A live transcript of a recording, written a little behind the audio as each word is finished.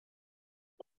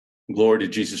Glory to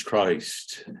Jesus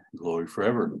Christ, glory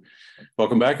forever.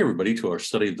 Welcome back, everybody, to our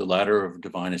study of the ladder of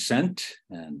divine ascent,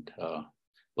 and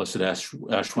blessed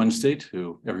Ash Wednesday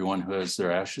to everyone who has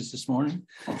their ashes this morning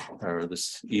or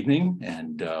this evening,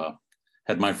 and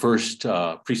had my first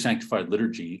pre-sanctified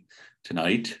liturgy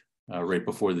tonight, right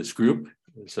before this group.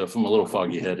 So if I'm a little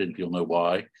foggy-headed, you'll know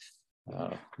why.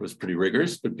 It was pretty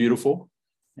rigorous, but beautiful.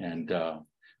 And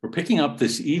we're picking up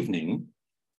this evening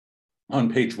on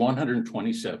page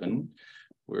 127.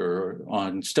 We're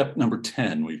on step number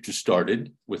 10. We've just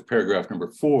started with paragraph number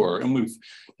 4, and we've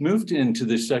moved into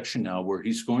this section now where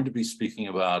he's going to be speaking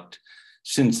about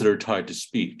sins that are tied to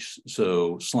speech.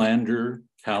 So slander,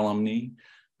 calumny,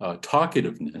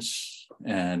 talkativeness,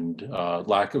 and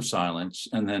lack of silence,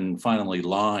 and then finally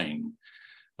lying.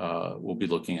 We'll be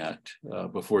looking at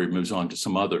before he moves on to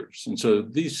some others. And so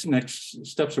these next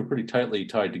steps are pretty tightly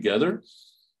tied together.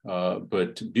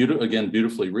 But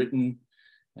beautifully written.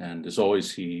 And as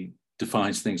always, he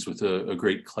defines things with a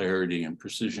great clarity and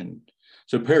precision.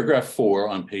 So paragraph 4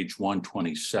 on page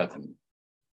 127.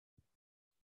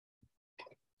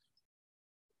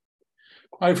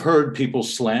 I've heard people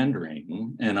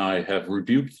slandering, and I have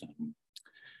rebuked them.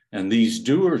 And these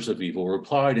doers of evil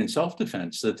replied in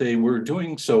self-defense that they were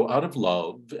doing so out of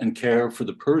love and care for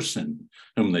the person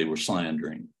whom they were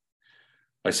slandering.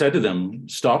 I said to them,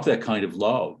 stop that kind of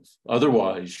love.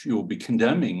 Otherwise, you will be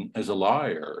condemning as a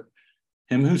liar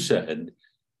him who said,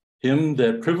 him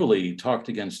that privily talked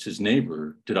against his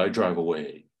neighbor did I drive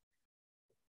away.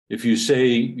 If you say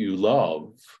you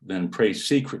love, then pray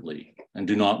secretly and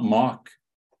do not mock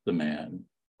the man.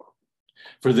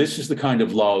 For this is the kind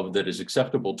of love that is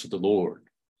acceptable to the Lord.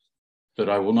 But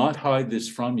I will not hide this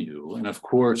from you. And of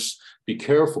course, be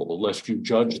careful lest you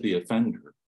judge the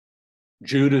offender.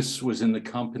 Judas was in the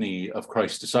company of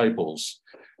Christ's disciples,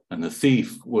 and the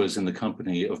thief was in the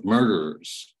company of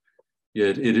murderers.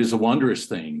 Yet it is a wondrous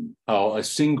thing how in a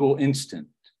single instant,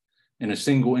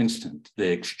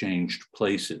 they exchanged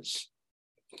places.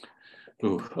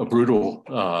 Ooh, a brutal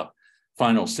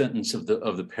final sentence of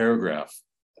the paragraph,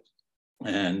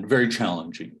 and very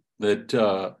challenging. That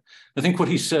I think what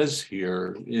he says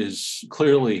here is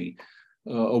clearly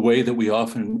a way that we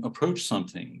often approach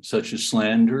something such as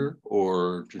slander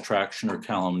or detraction or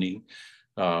calumny,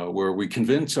 where we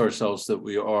convince ourselves that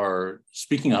we are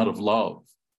speaking out of love,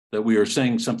 that we are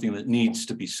saying something that needs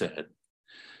to be said,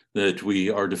 that we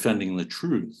are defending the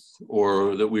truth,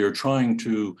 or that we are trying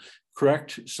to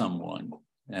correct someone,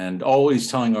 and always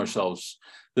telling ourselves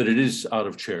that it is out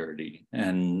of charity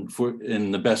and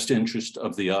in the best interest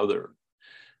of the other.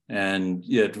 And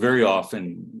yet very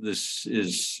often this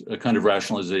is a kind of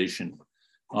rationalization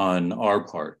on our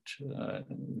part.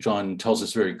 John tells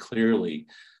us very clearly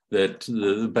that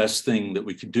the best thing that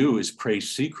we could do is pray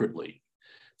secretly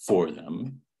for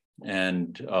them.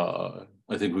 And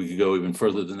I think we could go even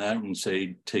further than that and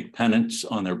say, take penance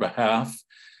on their behalf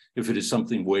if it is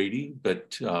something weighty.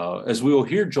 But as we will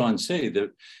hear John say,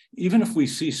 that even if we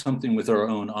see something with our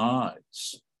own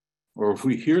eyes, or if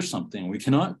we hear something,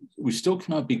 we still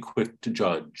cannot be quick to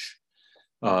judge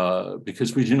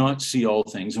because we do not see all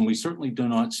things, and we certainly do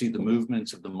not see the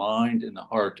movements of the mind and the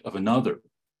heart of another.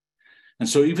 And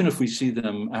so even if we see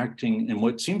them acting in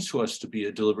what seems to us to be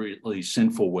a deliberately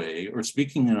sinful way or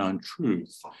speaking an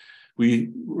untruth, we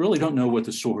really don't know what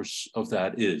the source of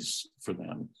that is for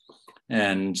them.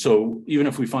 And so even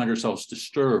if we find ourselves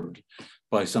disturbed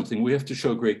by something, we have to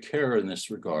show great care in this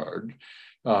regard.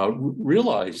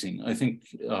 Realizing, I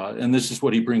think, and this is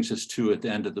what he brings us to at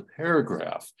the end of the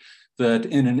paragraph, that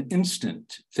in an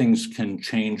instant, things can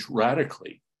change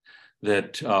radically.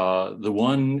 That the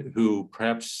one who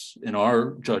perhaps in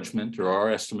our judgment or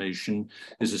our estimation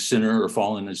is a sinner or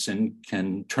fallen in sin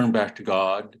can turn back to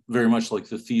God, very much like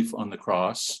the thief on the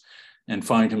cross, and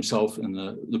find himself in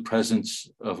the presence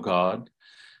of God.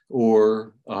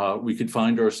 Or we could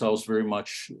find ourselves very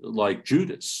much like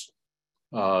Judas,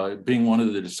 being one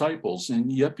of the disciples,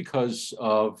 and yet because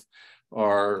of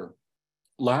our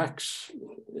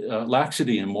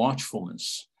laxity and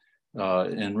watchfulness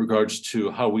in regards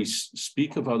to how we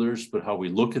speak of others, but how we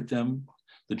look at them,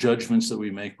 the judgments that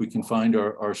we make, we can find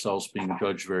ourselves being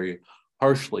judged very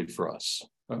harshly for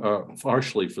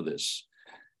this.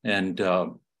 And I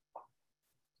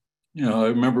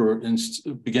remember in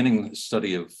beginning the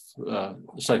study of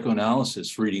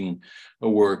psychoanalysis, reading a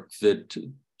work that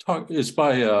is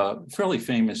by a fairly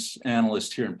famous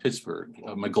analyst here in Pittsburgh.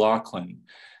 McLaughlin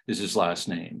is his last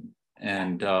name.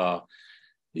 And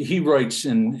he writes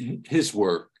in his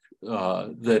work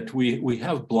that we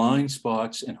have blind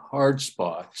spots and hard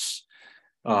spots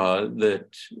that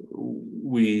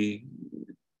we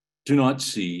do not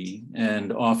see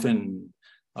and often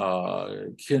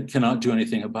cannot do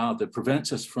anything about, that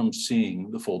prevents us from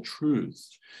seeing the full truth.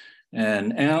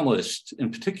 And analysts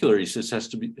in particular, he says,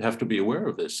 have to be aware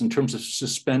of this in terms of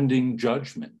suspending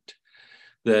judgment,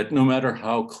 that no matter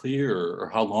how clear or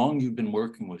how long you've been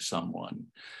working with someone,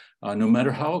 no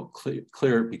matter how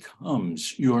clear it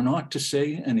becomes, you are not to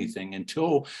say anything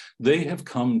until they have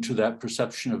come to that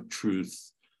perception of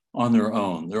truth on their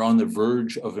own. They're on the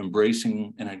verge of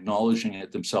embracing and acknowledging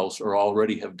it themselves, or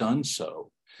already have done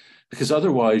so. Because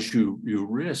otherwise you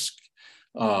risk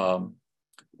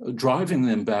driving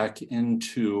them back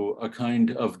into a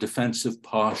kind of defensive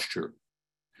posture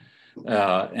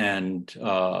and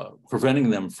preventing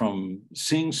them from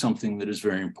seeing something that is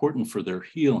very important for their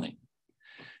healing.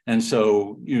 And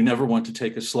so you never want to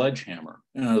take a sledgehammer,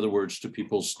 in other words, to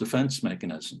people's defense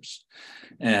mechanisms,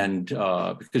 and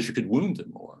because you could wound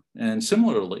them more. And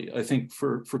similarly, I think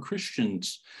for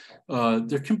Christians,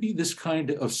 there can be this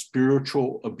kind of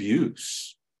spiritual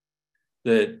abuse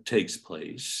that takes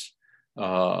place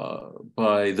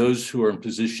by those who are in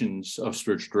positions of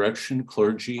spiritual direction,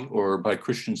 clergy, or by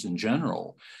Christians in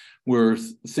general, where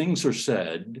things are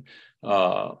said,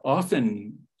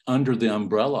 often under the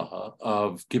umbrella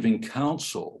of giving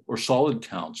counsel or solid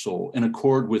counsel in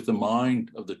accord with the mind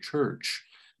of the church,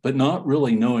 but not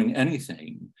really knowing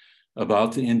anything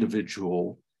about the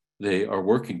individual they are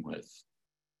working with.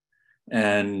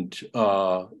 And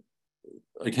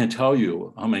I can't tell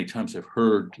you how many times I've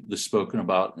heard this spoken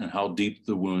about and how deep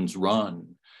the wounds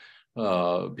run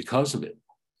because of it.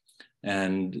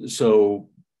 And so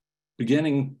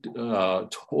beginning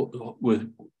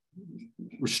with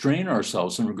restrain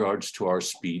ourselves in regards to our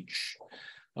speech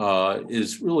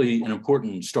is really an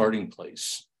important starting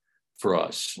place for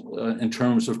us in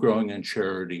terms of growing in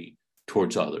charity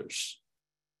towards others.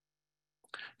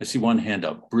 I see one hand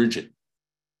up, Bridget.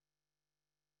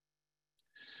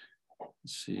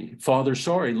 Let's see, Father,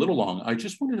 sorry, a little long. I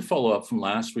just wanted to follow up from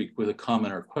last week with a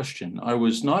comment or question. I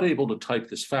was not able to type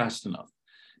this fast enough.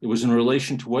 It was in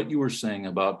relation to what you were saying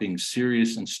about being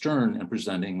serious and stern in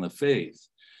presenting the faith.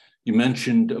 You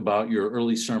mentioned about your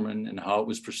early sermon and how it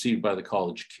was perceived by the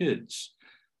college kids.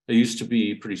 I used to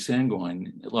be pretty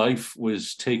sanguine. Life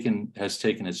has taken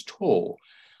its toll.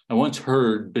 I once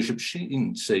heard Bishop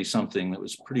Sheen say something that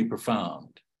was pretty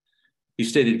profound. He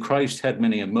stated Christ had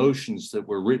many emotions that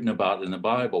were written about in the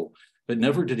Bible, but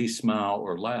never did he smile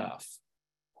or laugh.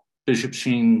 Bishop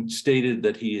Sheen stated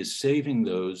that he is saving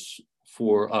those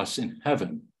for us in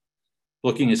heaven.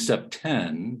 Looking at step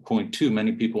 10.2,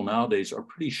 many people nowadays are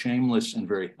pretty shameless and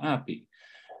very happy.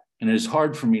 And it is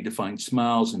hard for me to find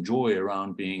smiles and joy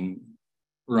around being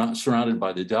surrounded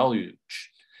by the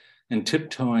deluge. And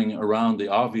tiptoeing around the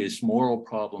obvious moral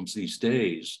problems these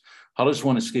days, how does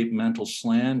one escape mental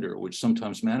slander, which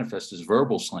sometimes manifests as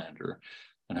verbal slander?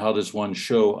 And how does one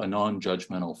show a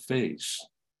non-judgmental face?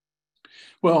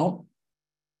 Well,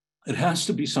 it has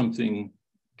to be something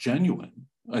genuine.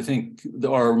 I think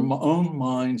our own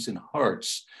minds and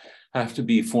hearts have to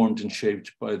be formed and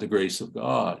shaped by the grace of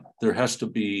God. There has to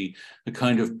be a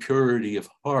kind of purity of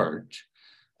heart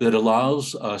that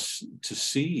allows us to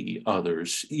see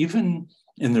others, even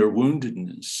in their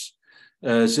woundedness,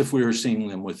 as if we were seeing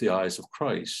them with the eyes of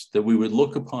Christ, that we would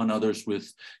look upon others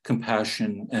with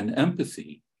compassion and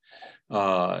empathy.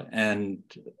 And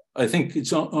I think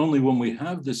it's only when we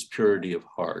have this purity of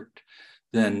heart,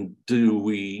 then do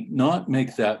we not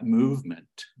make that movement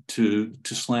to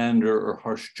slander or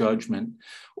harsh judgment,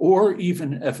 or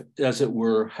even, as it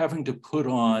were, having to put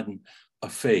on a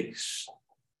face,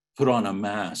 put on a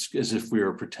mask as if we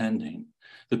are pretending.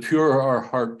 The purer our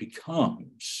heart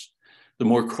becomes, the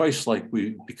more Christ-like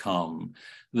we become,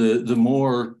 the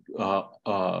more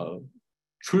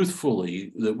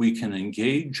truthfully that we can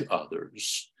engage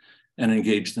others and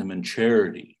engage them in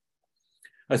charity.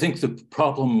 I think the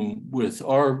problem with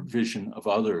our vision of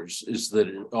others is that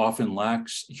it often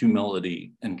lacks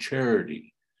humility and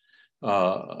charity,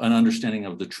 an understanding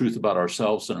of the truth about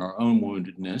ourselves and our own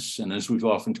woundedness. And as we've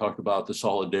often talked about, the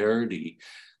solidarity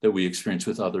that we experience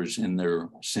with others in their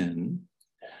sin,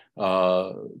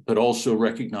 but also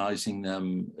recognizing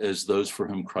them as those for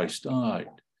whom Christ died.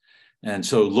 And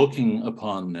so looking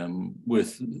upon them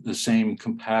with the same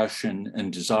compassion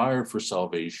and desire for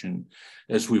salvation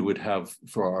as we would have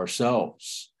for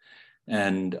ourselves.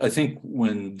 And I think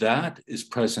when that is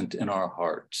present in our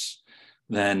hearts,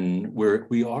 then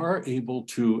we are able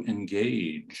to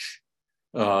engage,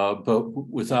 but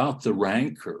without the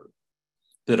rancor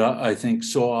that I think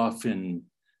so often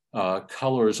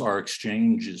colors our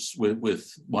exchanges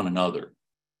with one another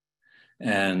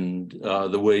and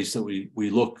the ways that we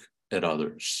look at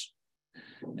others.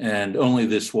 and only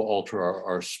this will alter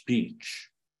our speech.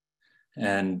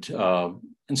 And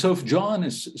so if John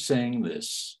is saying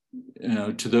this,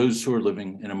 to those who are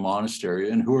living in a monastery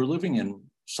and who are living in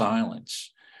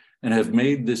silence and have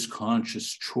made this conscious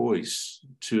choice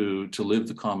to live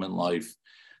the common life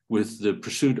with the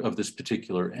pursuit of this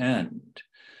particular end,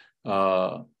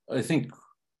 I think,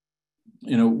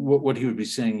 what he would be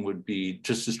saying would be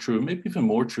just as true, maybe even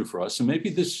more true for us. And maybe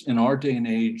this, in our day and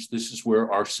age, this is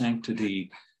where our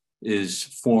sanctity is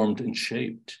formed and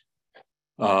shaped.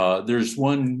 There's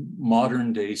one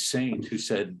modern day saint who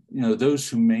said, those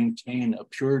who maintain a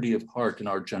purity of heart in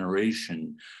our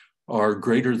generation are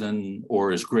greater than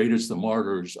or as great as the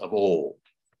martyrs of old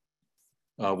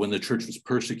when the church was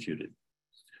persecuted.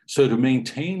 So to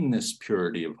maintain this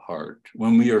purity of heart,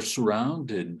 when we are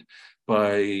surrounded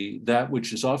by that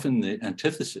which is often the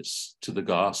antithesis to the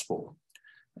gospel,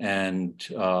 and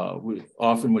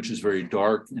often which is very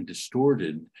dark and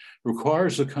distorted,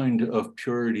 requires a kind of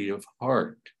purity of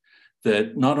heart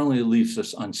that not only leaves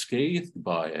us unscathed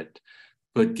by it,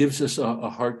 but gives us a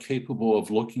heart capable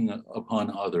of looking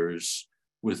upon others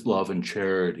with love and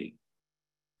charity.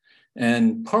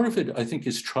 And part of it, I think,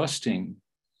 is trusting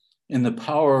in the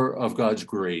power of God's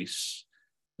grace,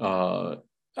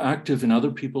 active in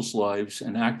other people's lives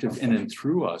and active in and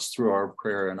through us, through our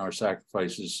prayer and our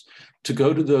sacrifices, to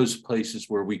go to those places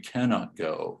where we cannot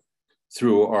go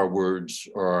through our words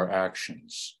or our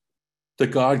actions.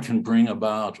 That God can bring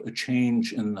about a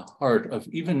change in the heart of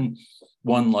even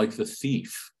one like the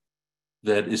thief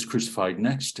that is crucified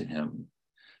next to him.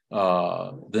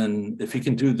 Then if he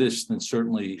can do this, then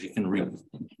certainly he can reach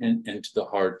into the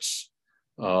hearts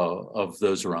of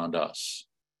those around us.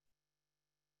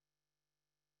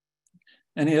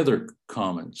 Any other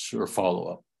comments or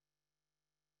follow-up?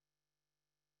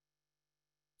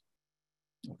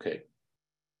 Okay.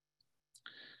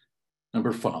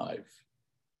 Number 5.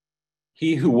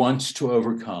 He who wants to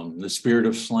overcome the spirit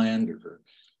of slander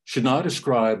should not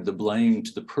ascribe the blame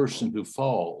to the person who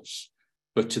falls,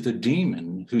 but to the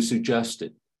demon who suggests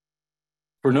it.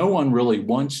 For no one really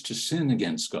wants to sin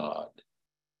against God,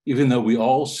 even though we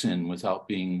all sin without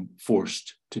being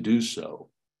forced to do so.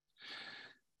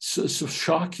 So it's a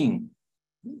shocking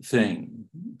thing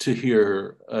to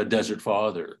hear a Desert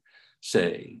Father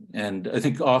say. And I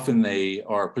think often they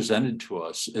are presented to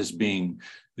us as being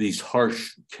these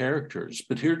harsh characters.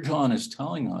 But here John is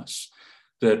telling us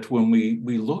that when we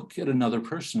look at another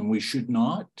person, we should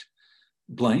not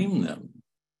blame them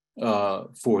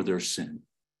for their sin,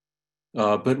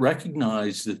 but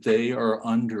recognize that they are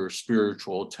under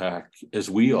spiritual attack as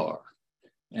we are.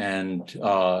 And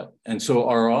so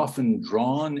are often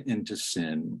drawn into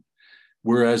sin,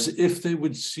 whereas if they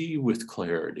would see with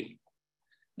clarity,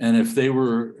 and if they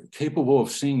were capable of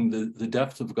seeing the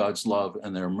depth of God's love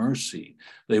and their mercy,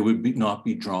 they would not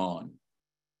be drawn.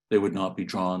 They would not be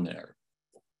drawn there.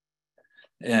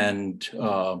 And,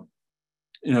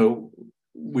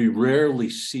 we rarely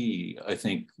see, I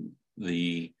think,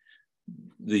 the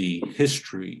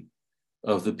history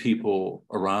of the people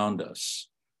around us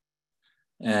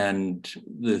and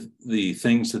the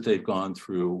things that they've gone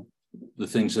through, the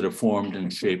things that have formed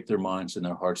and shaped their minds and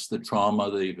their hearts, the trauma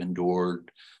they've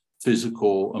endured,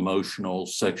 physical, emotional,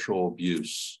 sexual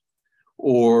abuse,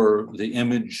 or the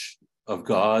image of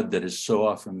God that has so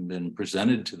often been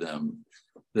presented to them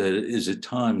that is at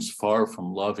times far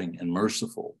from loving and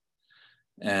merciful.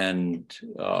 And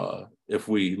if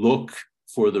we look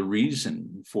for the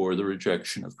reason for the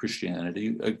rejection of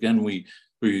Christianity, again, we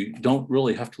don't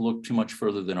really have to look too much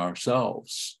further than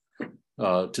ourselves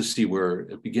to see where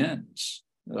it begins.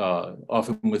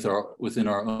 Often within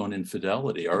our own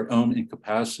infidelity, our own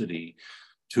incapacity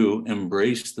to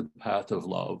embrace the path of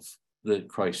love that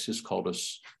Christ has called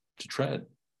us to tread.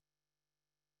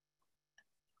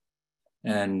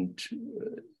 And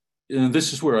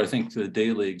this is where I think the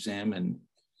daily examine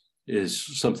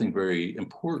is something very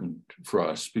important for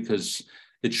us, because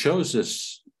it shows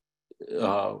us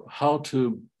how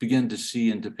to begin to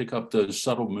see and to pick up those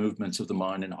subtle movements of the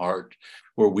mind and heart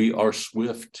where we are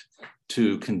swift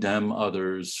to condemn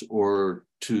others or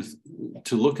to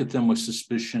look at them with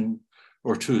suspicion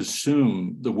or to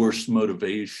assume the worst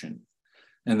motivation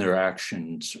in their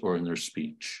actions or in their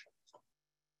speech.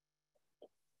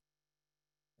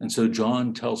 And so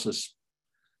John tells us,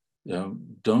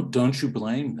 don't you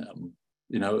blame them.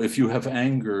 If you have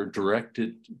anger, direct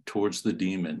it towards the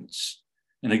demons.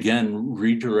 And again,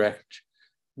 redirect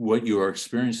what you are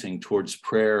experiencing towards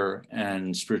prayer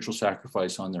and spiritual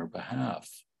sacrifice on their behalf.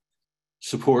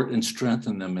 Support and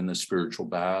strengthen them in the spiritual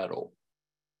battle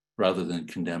rather than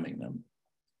condemning them.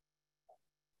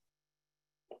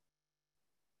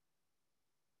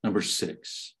 Number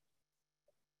 6,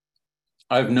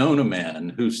 I've known a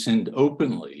man who sinned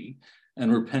openly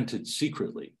and repented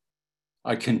secretly.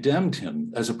 I condemned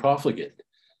him as a profligate,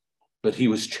 but he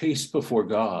was chaste before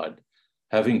God,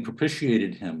 having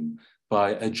propitiated him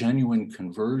by a genuine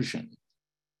conversion.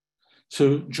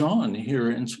 So John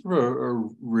here, in sort of a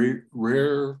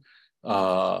rare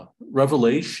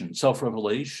revelation,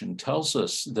 self-revelation, tells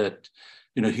us that,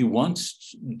 he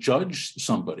once judged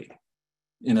somebody,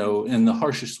 in the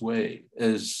harshest way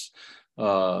as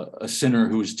a sinner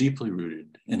who was deeply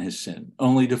rooted in his sin,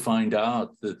 only to find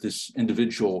out that this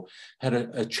individual had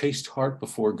a chaste heart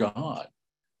before God,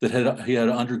 that he had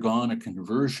undergone a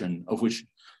conversion of which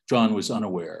John was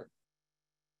unaware.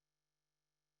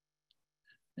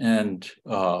 And,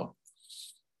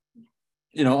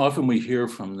 often we hear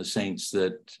from the saints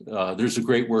that there's a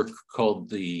great work called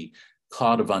The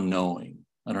Cloud of Unknowing.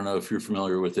 I don't know if you're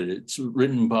familiar with it. It's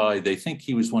written by, they think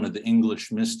he was one of the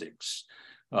English mystics.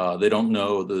 They don't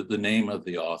know the name of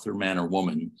the author, man or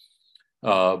woman.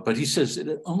 But he says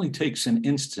it only takes an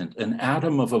instant, an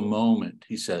atom of a moment,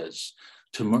 he says,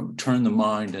 to turn the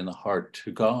mind and the heart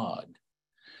to God.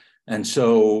 And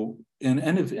so in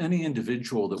any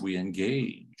individual that we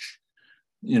engage,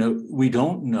 we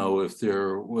don't know if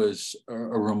there was a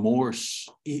remorse,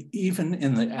 even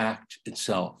in the act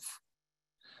itself,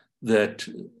 that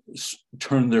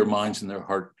turned their minds and their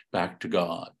heart back to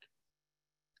God.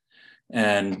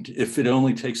 And if it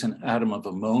only takes an atom of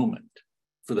a moment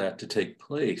for that to take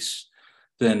place,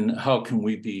 then how can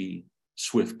we be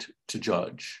swift to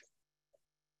judge?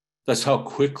 That's how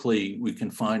quickly we can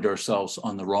find ourselves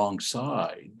on the wrong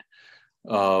side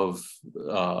of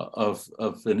a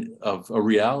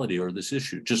reality or this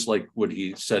issue, just like what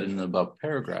he said in the above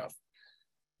paragraph,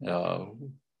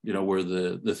 where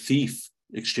the thief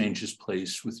exchanges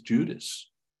place with Judas.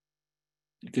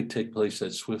 It could take place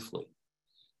that swiftly.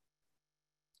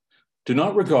 Do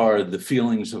not regard the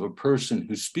feelings of a person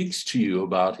who speaks to you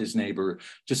about his neighbor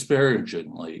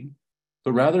disparagingly,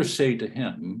 but rather say to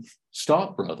him,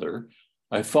 "Stop, brother,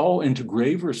 I fall into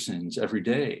graver sins every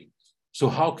day. So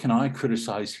how can I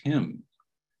criticize him?"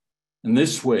 In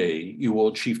this way, you will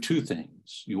achieve 2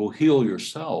 things. You will heal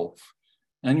yourself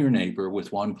and your neighbor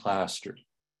with one plaster.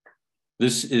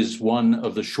 This is one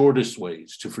of the shortest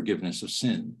ways to forgiveness of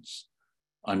sins.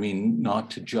 I mean,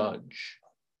 not to judge.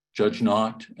 Judge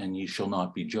not, and ye shall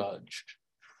not be judged.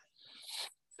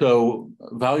 So,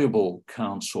 valuable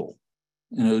counsel,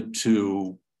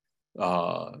 to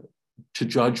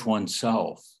judge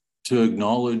oneself, to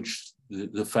acknowledge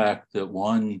the fact that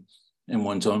one in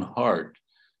one's own heart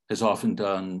has often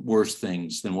done worse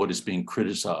things than what is being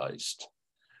criticized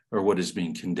or what is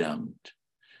being condemned.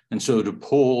 And so to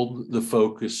pull the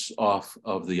focus off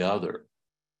of the other.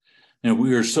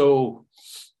 We are so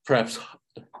perhaps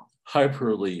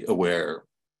hyperly aware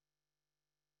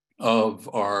of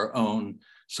our own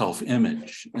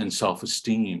self-image and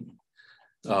self-esteem,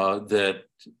 that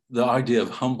the idea of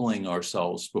humbling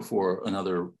ourselves before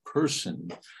another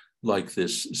person like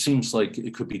this seems like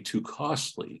it could be too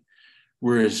costly.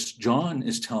 Whereas John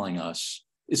is telling us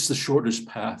it's the shortest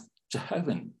path to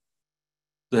heaven,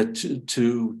 that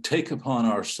to take upon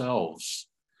ourselves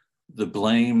the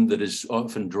blame that is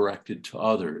often directed to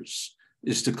others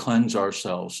is to cleanse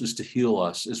ourselves, is to heal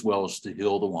us, as well as to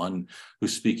heal the one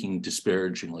who's speaking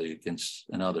disparagingly against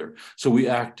another. So we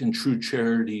act in true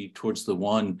charity towards the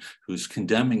one who's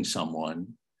condemning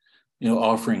someone,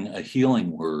 offering a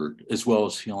healing word, as well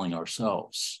as healing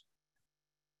ourselves.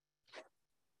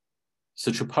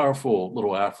 Such a powerful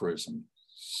little aphorism.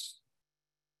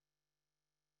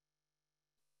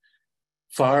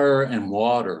 Fire and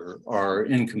water are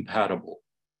incompatible,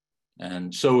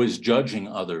 and so is judging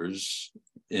others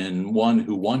in one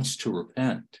who wants to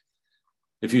repent.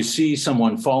 If you see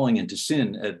someone falling into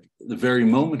sin at the very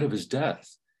moment of his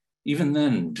death, even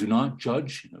then do not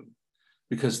judge him,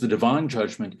 because the divine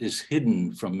judgment is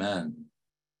hidden from men.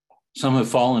 Some have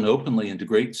fallen openly into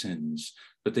great sins,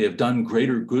 but they have done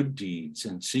greater good deeds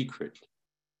in secret.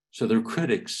 So their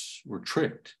critics were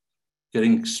tricked,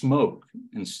 getting smoke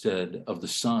instead of the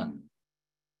sun.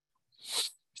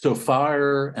 So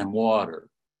fire and water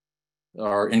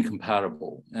are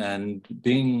incompatible, and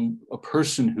being a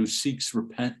person who seeks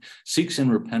in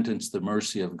repentance the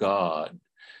mercy of God,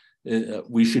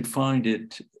 we should find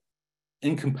it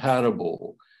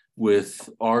incompatible with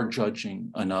our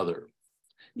judging another,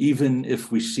 even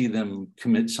if we see them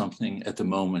commit something at the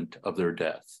moment of their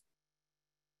death.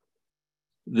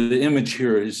 The image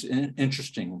here is an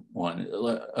interesting one.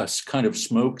 A kind of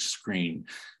smoke screen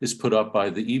is put up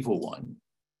by the evil one.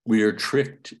 We are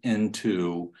tricked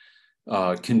into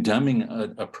condemning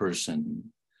a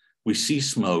person We see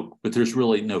smoke, but there's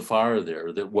really no fire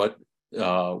there, that what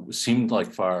seemed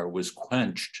like fire was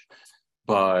quenched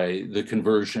by the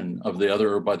conversion of the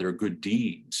other or by their good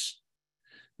deeds.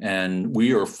 And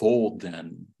we are fooled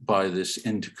then by this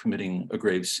into committing a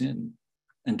grave sin,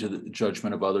 into the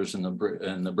judgment of others and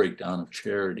the breakdown of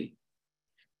charity.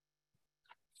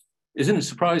 Isn't it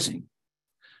surprising?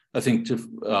 I think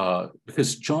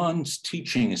because John's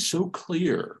teaching is so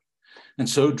clear and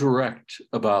so direct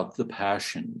about the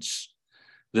passions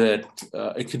that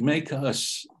it could make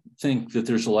us think that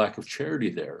there's a lack of charity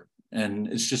there. And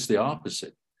it's just the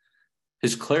opposite.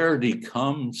 His clarity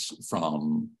comes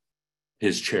from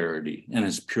his charity and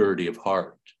his purity of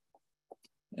heart.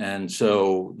 And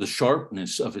so the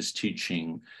sharpness of his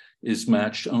teaching is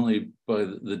matched only by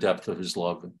the depth of his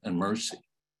love and mercy.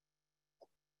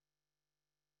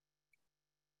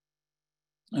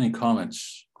 Any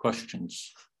comments,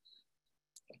 questions?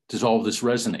 Does all of this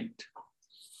resonate?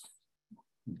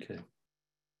 Okay.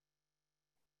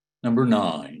 Number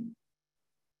 9,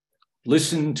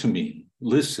 listen to me.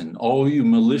 Listen, all you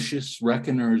malicious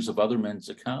reckoners of other men's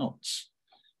accounts.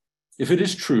 If it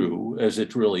is true, as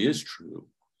it really is true,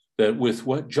 that with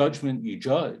what judgment ye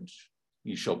judge,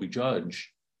 ye shall be judged,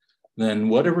 then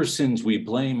whatever sins we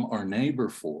blame our neighbor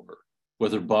for,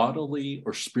 whether bodily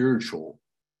or spiritual,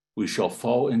 we shall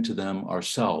fall into them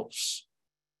ourselves.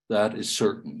 That is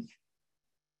certain.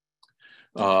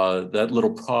 That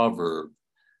little proverb,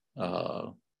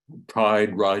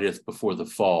 pride rideth before the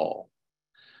fall.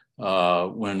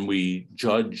 When we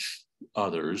judge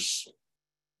others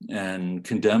and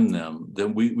condemn them,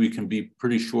 then we can be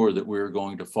pretty sure that we're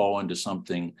going to fall into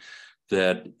something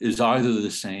that is either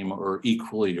the same or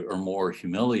equally or more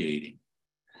humiliating.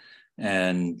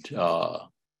 And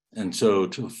so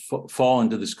to fall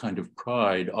into this kind of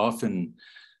pride often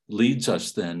leads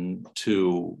us then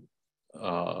to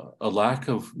a lack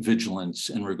of vigilance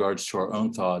in regards to our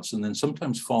own thoughts, and then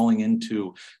sometimes falling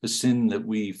into a sin that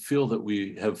we feel that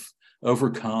we have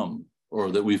overcome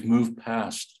or that we've moved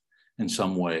past in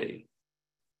some way,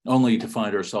 only to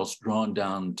find ourselves drawn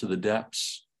down to the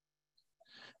depths.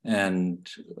 And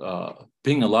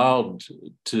being allowed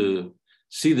to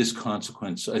see this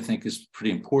consequence, I think, is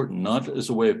pretty important, not as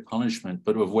a way of punishment,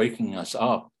 but of waking us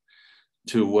up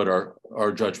to what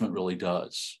our judgment really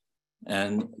does.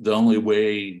 And the only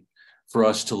way for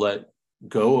us to let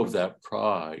go of that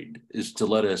pride is to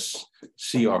let us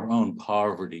see our own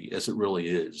poverty as it really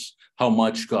is, how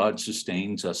much God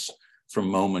sustains us from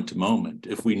moment to moment.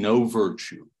 If we know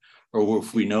virtue, or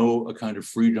if we know a kind of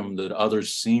freedom that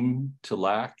others seem to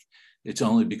lack, it's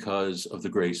only because of the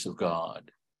grace of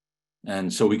God.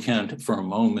 And so we can't for a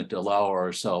moment allow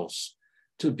ourselves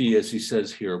to be, as he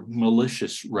says here,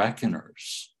 malicious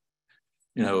reckoners.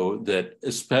 You know, that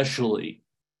especially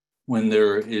when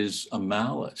there is a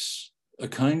malice, a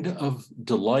kind of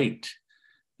delight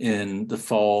in the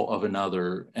fall of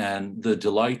another and the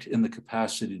delight in the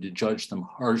capacity to judge them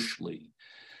harshly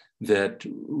that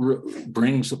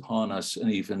brings upon us an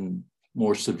even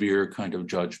more severe kind of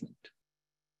judgment.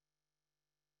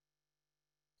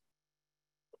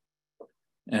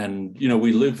 And, you know,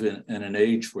 we live in an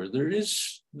age where there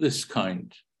is there's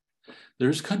kind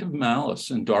of malice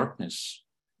and darkness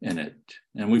in it.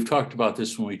 And we've talked about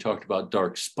this when we talked about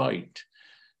dark spite,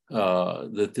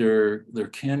 that there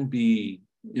can be,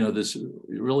 you know, this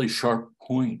really sharp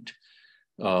point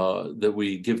that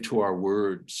we give to our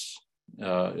words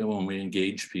when we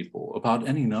engage people about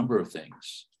any number of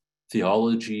things.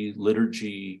 Theology,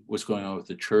 liturgy, what's going on with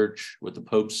the church, what the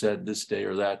Pope said this day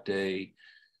or that day,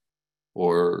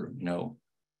 or, you know,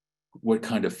 what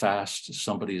kind of fast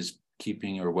somebody is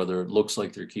keeping, or whether it looks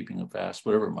like they're keeping a fast,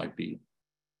 whatever it might be.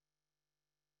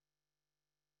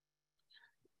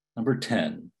 Number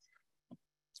 10,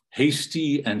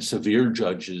 hasty and severe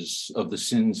judges of the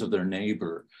sins of their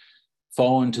neighbor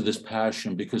fall into this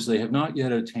passion because they have not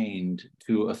yet attained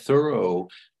to a thorough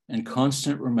and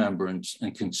constant remembrance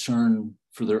and concern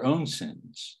for their own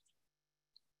sins.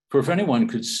 For if anyone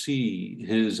could see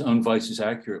his own vices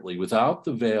accurately without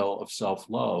the veil of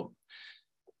self-love,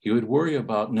 he would worry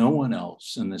about no one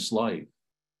else in this life,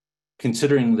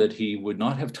 considering that he would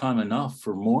not have time enough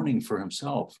for mourning for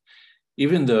himself,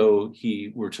 even though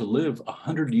he were to live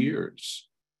 100 years,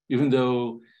 even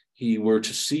though he were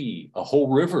to see a whole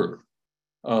river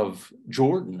of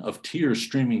Jordan, of tears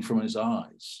streaming from his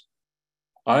eyes.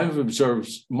 I have observed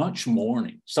much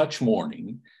mourning, such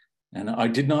mourning, and I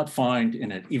did not find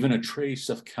in it even a trace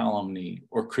of calumny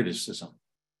or criticism.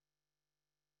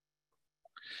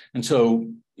 And so,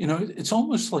 you know, it's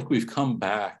almost like we've come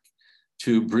back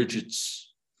to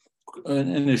Bridget's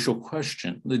initial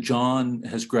question that John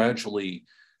has gradually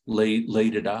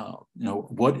laid it out.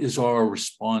 What is our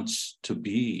response to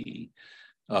be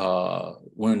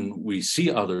when we see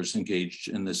others engaged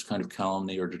in this kind of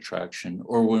calumny or detraction,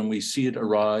 or when we see it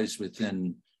arise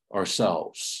within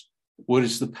ourselves? What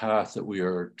is the path that we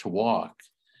are to walk?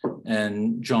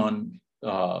 And John,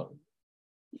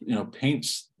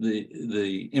 paints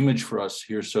the image for us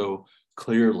here so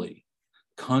clearly: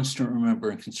 constant remember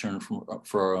and concern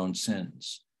for our own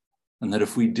sins, and that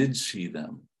if we did see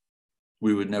them,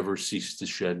 we would never cease to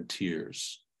shed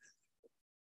tears.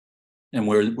 And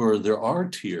where there are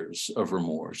tears of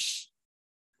remorse,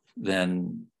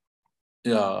 then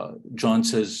John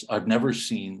says, I've never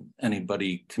seen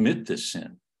anybody commit this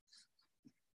sin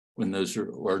when those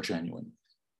are genuine.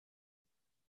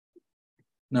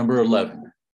 Number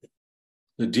 11,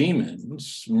 the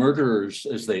demons, murderers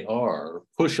as they are,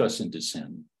 push us into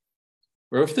sin.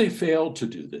 Or if they fail to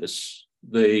do this,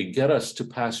 they get us to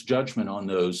pass judgment on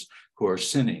those who are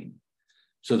sinning,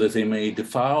 so that they may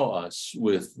defile us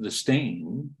with the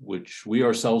stain which we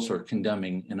ourselves are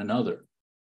condemning in another.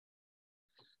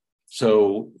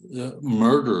 So the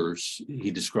murderers,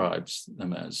 he describes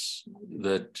them as,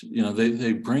 that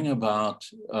they bring about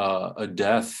a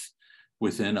death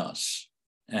within us,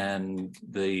 and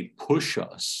they push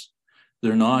us.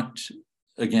 They're not,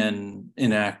 again,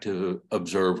 inactive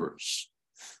observers,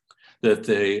 that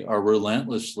they are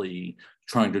relentlessly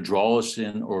trying to draw us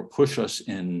in or push us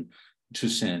in to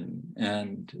sin.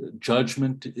 And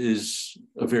judgment is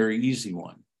a very easy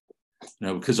one,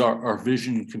 because our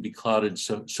vision can be clouded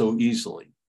so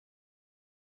easily.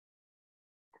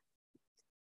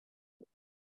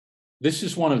 This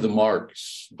is one of the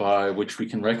marks by which we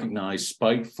can recognize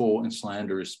spiteful and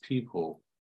slanderous people.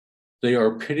 They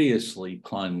are piteously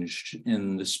plunged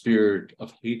in the spirit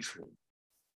of hatred,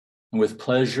 and with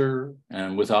pleasure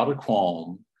and without a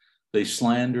qualm, they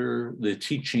slander the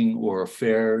teaching or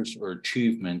affairs or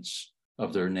achievements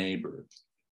of their neighbor.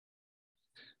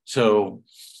 So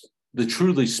the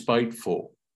truly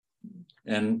spiteful,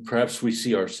 and perhaps we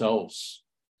see ourselves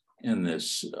in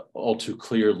this all too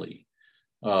clearly,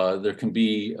 there can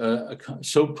be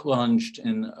so plunged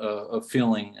in a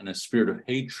feeling and a spirit of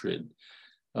hatred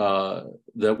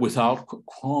that without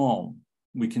qualm,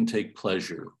 we can take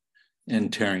pleasure in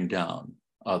tearing down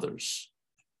others.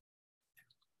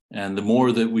 And the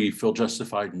more that we feel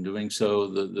justified in doing so,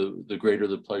 the greater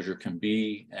the pleasure can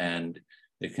be, and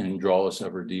it can draw us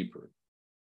ever deeper.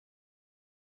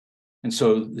 And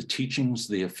so the teachings,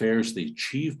 the affairs, the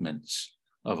achievements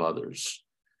of others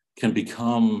can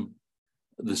become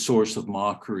the source of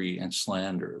mockery and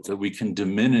slander, that we can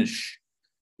diminish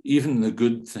even the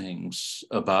good things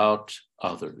about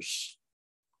others.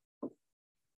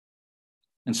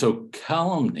 And so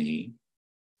calumny,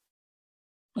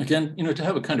 again, to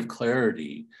have a kind of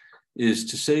clarity, is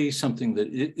to say something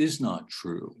that it is not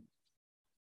true.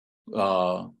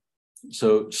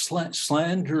 So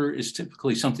slander is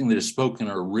typically something that is spoken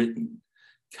or written.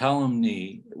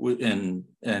 Calumny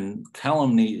and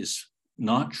calumny is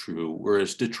not true,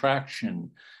 whereas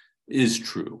detraction is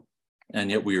true, and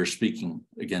yet we are speaking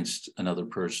against another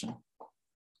person.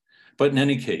 But in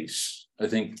any case, I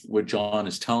think what John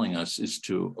is telling us is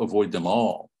to avoid them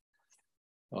all.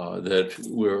 That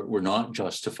we're not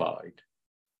justified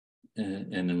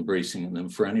in embracing them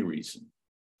for any reason.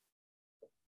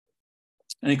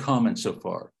 Any comments so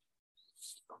far?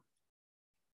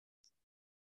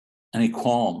 Any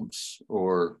qualms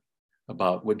or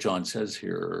about what John says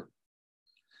here?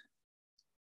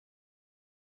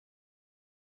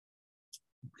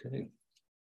 Okay.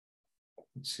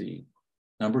 Let's see.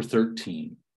 Number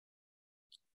 13.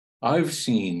 I've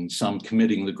seen some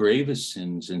committing the gravest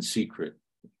sins in secret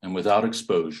and without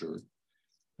exposure,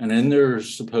 and in their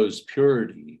supposed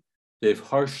purity, they've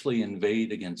harshly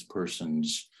inveighed against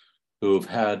persons who have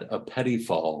had a petty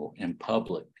fall in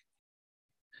public.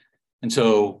 And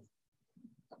so,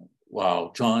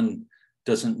 wow, John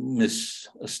doesn't miss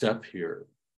a step here.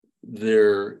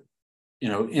 They're,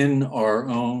 in our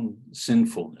own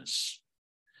sinfulness,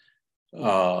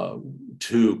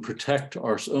 to protect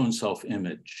our own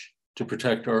self-image, to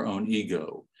protect our own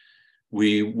ego,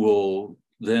 we will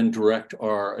then direct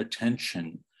our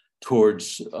attention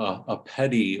towards a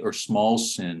petty or small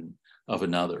sin of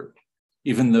another,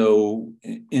 even though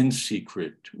in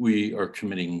secret we are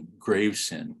committing grave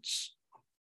sins.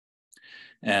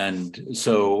 And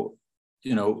so,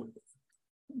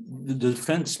 the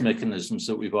defense mechanisms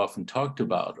that we've often talked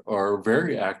about are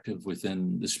very active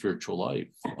within the spiritual life.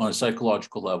 On a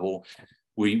psychological level,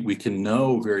 we can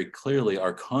know very clearly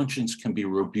our conscience can be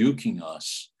rebuking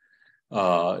us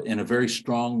in a very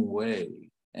strong way.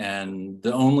 And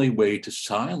the only way to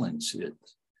silence it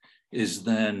is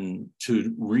then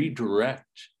to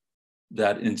redirect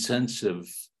that incentive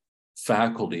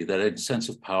faculty, that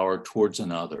incentive power towards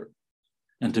another,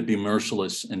 and to be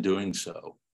merciless in doing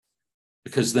so.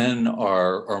 Because then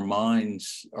our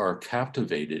minds are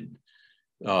captivated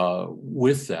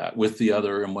with that, with the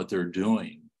other and what they're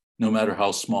doing, no matter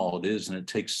how small it is, and it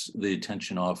takes the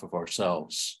attention off of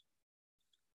ourselves.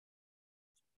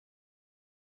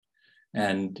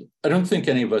 And I don't think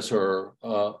any of us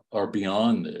are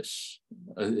beyond this.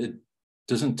 It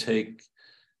doesn't take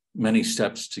many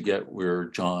steps to get where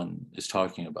John is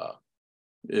talking about,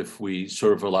 if we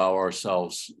sort of allow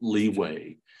ourselves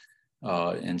leeway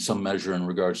in some measure in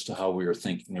regards to how we are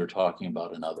thinking or talking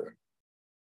about another.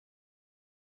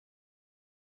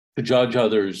 To judge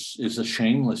others is a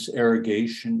shameless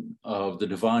arrogation of the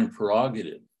divine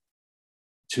prerogative.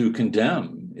 To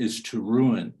condemn is the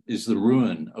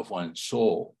ruin of one's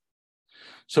soul.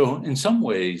 So in some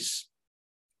ways,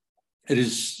 it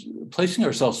is placing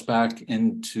ourselves back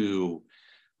into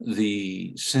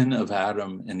the sin of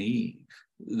Adam and Eve,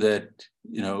 that,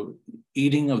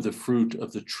 eating of the fruit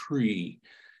of the tree,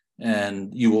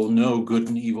 and you will know good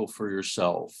and evil for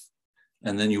yourself,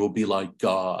 and then you will be like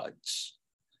gods.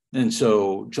 And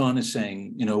so John is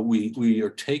saying, we are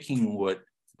taking what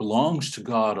belongs to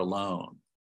God alone,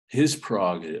 his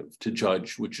prerogative to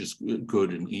judge which is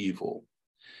good and evil,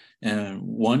 and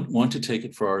want to take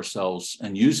it for ourselves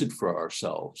and use it for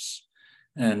ourselves.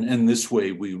 And in this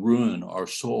way, we ruin our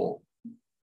soul.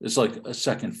 It's like a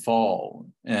second fall.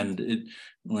 And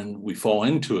when we fall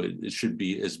into it, it should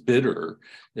be as bitter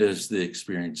as the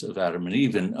experience of Adam and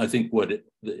Eve. And I think what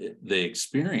they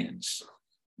experience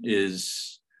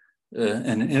is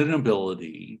an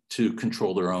inability to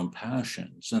control their own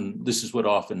passions. And this is what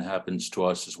often happens to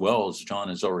us as well, as John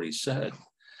has already said,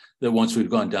 that once we've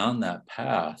gone down that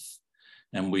path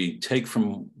and we take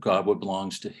from God what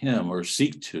belongs to him, or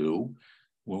seek to,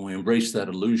 when we embrace that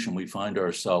illusion, we find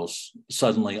ourselves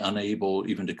suddenly unable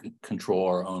even to control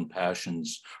our own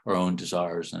passions, our own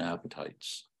desires and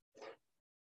appetites.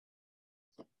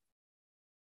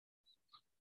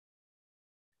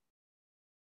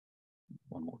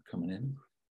 One more coming in.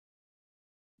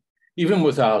 Even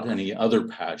without any other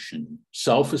passion,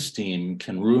 self-esteem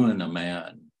can ruin a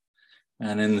man.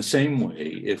 And in the same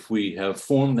way, if we have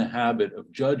formed the habit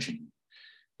of judging,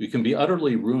 we can be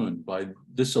utterly ruined by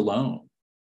this alone.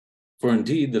 For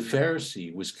indeed, the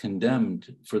Pharisee was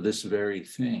condemned for this very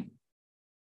thing.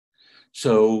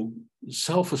 So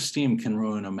self-esteem can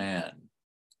ruin a man,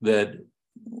 that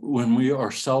when we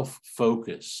are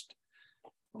self-focused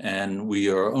and we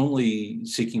are only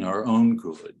seeking our own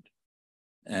good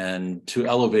and to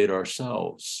elevate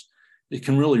ourselves, it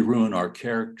can really ruin our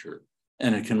character,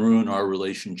 and it can ruin our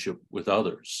relationship with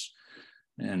others.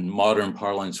 In modern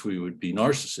parlance, we would be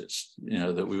narcissists,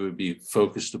 that we would be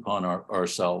focused upon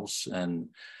ourselves and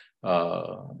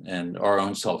our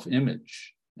own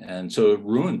self-image. And so it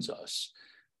ruins us.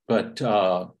 But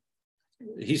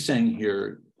he's saying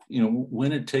here,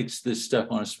 when it takes this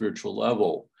step on a spiritual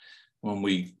level, when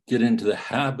we get into the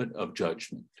habit of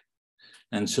judgment,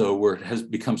 and so where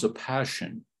it becomes a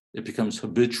passion, it becomes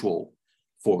habitual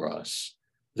for us,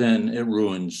 then it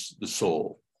ruins the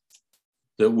soul,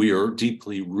 that we are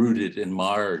deeply rooted and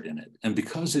mired in it. And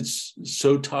because it's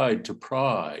so tied to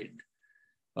pride,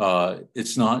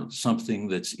 it's not something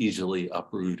that's easily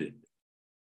uprooted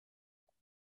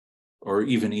or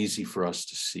even easy for us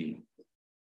to see.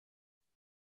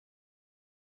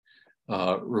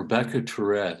 Rebecca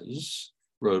Therese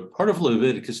wrote, part of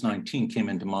Leviticus 19 came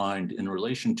into mind in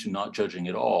relation to not judging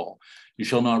at all. You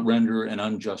shall not render an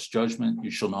unjust judgment. You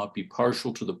shall not be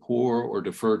partial to the poor or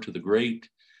defer to the great.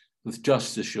 With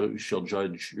justice you shall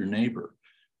judge your neighbor.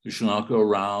 You shall not go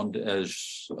around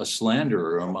as a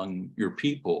slanderer among your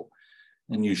people,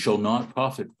 and you shall not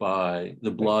profit by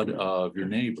the blood of your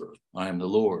neighbor. I am the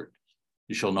Lord.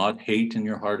 You shall not hate in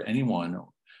your heart anyone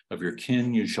of your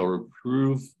kin. You shall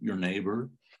reprove your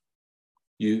neighbor,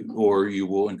 or you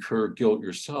will incur guilt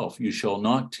yourself. You shall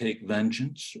not take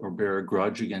vengeance or bear a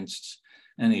grudge against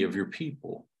any of your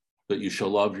people, but you shall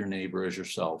love your neighbor as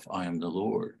yourself. I am the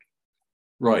Lord.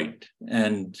 Right.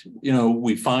 And,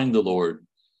 we find the Lord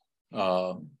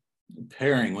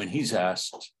pairing, when he's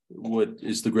asked what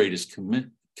is the greatest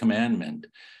commandment,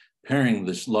 pairing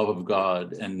this love of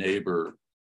God and neighbor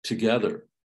together.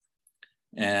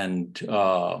 And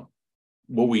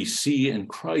what we see in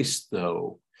Christ,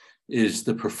 though, is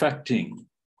the perfecting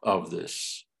of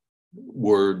this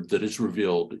word that is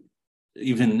revealed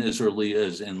even as early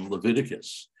as in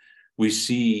Leviticus. We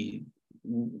see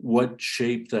what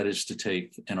shape that is to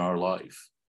take in our life,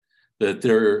 that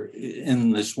there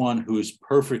in this one who is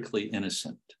perfectly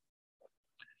innocent,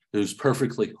 who's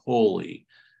perfectly holy,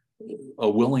 a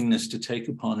willingness to take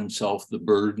upon himself the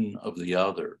burden of the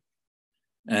other,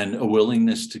 and a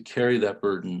willingness to carry that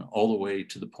burden all the way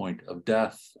to the point of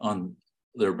death on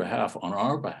their behalf, on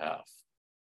our behalf.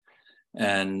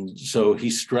 And so he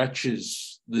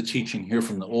stretches the teaching here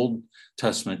from the Old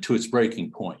Testament to its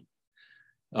breaking point,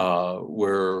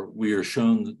 where we are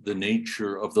shown the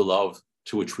nature of the love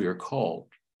to which we are called,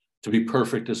 to be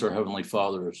perfect as our Heavenly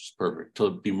Father is perfect,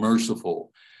 to be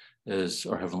merciful as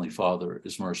our Heavenly Father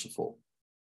is merciful.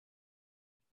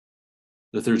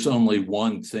 That there's only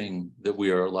one thing that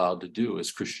we are allowed to do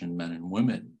as Christian men and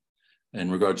women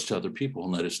in regards to other people,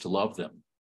 and that is to love them.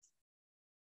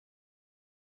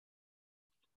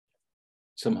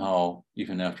 Somehow,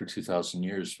 even after 2,000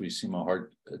 years, we seem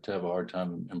to have a hard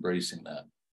time embracing that.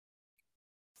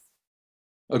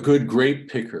 A good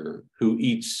grape picker who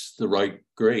eats the right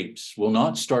grapes will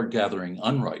not start gathering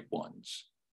unripe ones.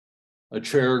 A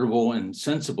charitable and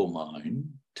sensible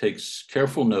mind takes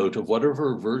careful note of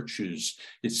whatever virtues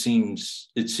it sees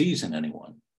in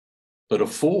anyone. But a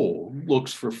fool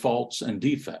looks for faults and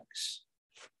defects.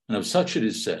 And of such it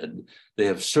is said, they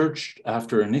have searched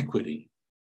after iniquity,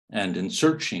 and in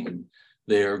searching,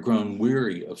 they are grown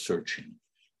weary of searching.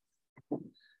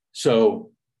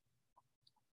 So,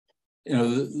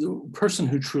 the person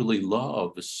who truly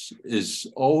loves is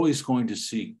always going to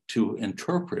seek to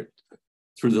interpret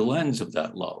through the lens of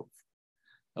that love,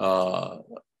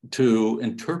 to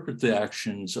interpret the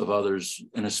actions of others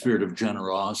in a spirit of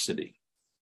generosity.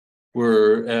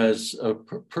 Whereas a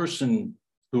person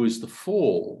who is the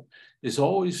fool is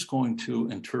always going to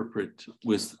interpret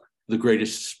with the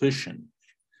greatest suspicion,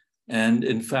 and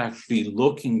in fact be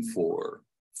looking for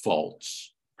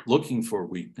faults, looking for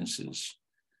weaknesses,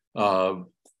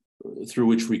 through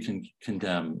which we can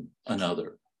condemn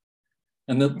another.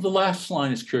 And the last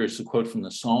line is curious, a quote from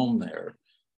the Psalm there.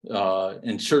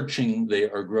 In searching, they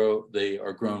are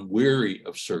grown weary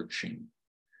of searching.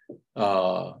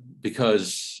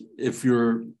 Because if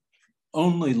you're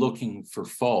only looking for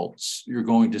faults, you're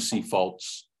going to see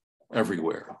faults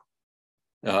everywhere.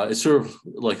 It's sort of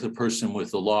like the person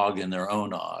with the log in their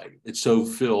own eye. It so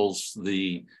fills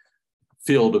the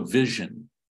field of vision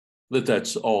that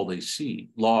that's all they see,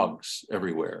 logs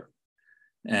everywhere,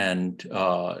 and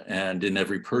in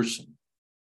every person.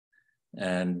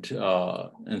 And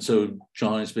so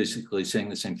John is basically saying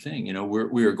the same thing.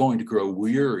 We are going to grow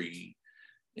weary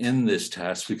in this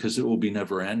task because it will be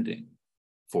never ending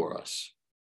for us.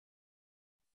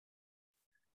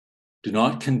 Do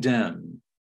not condemn,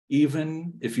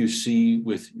 even if you see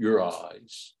with your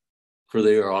eyes, for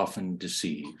they are often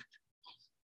deceived.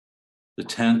 The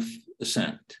 10th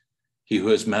ascent. He who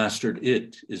has mastered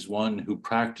it is one who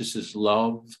practices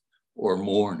love or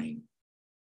mourning.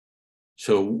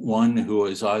 So one who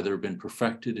has either been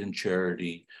perfected in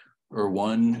charity or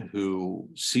one who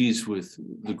sees with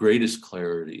the greatest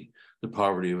clarity the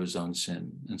poverty of his own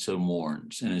sin and so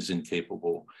mourns and is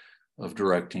incapable of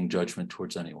directing judgment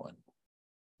towards anyone.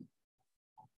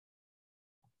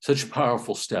 Such a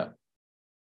powerful step.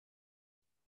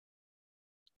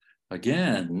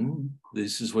 Again,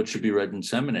 this is what should be read in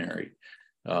seminary.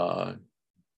 Because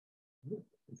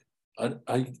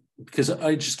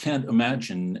I just can't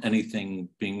imagine anything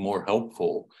being more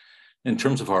helpful in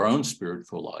terms of our own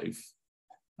spiritual life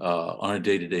on a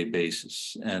day-to-day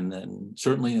basis, and then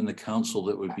certainly in the counsel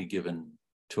that would be given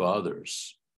to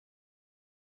others.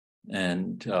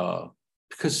 And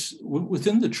because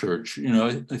within the church,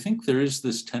 I think there is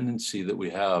this tendency that we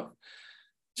have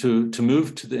to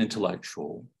move to the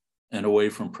intellectual and away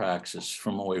from praxis,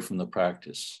 away from the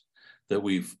practice that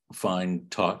we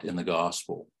find taught in the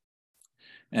gospel.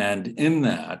 And in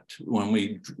that, when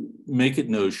we make it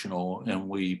notional and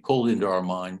we pull it into our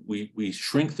mind, we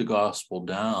shrink the gospel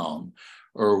down,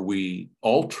 or we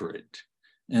alter it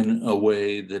in a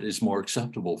way that is more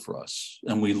acceptable for us.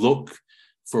 And we look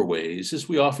for ways, as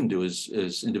we often do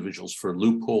as individuals, for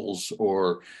loopholes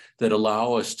or that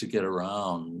allow us to get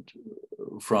around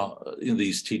from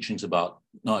these teachings about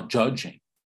not judging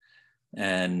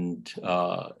and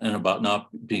about not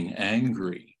being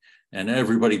angry. And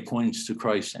everybody points to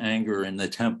Christ's anger in the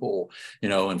temple,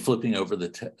 and flipping over the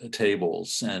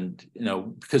tables. And,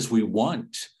 because we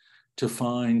want to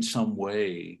find some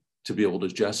way to be able to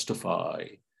justify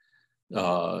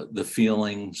the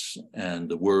feelings and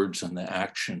the words and the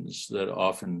actions that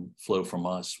often flow from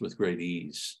us with great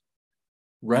ease,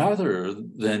 rather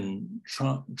than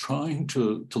trying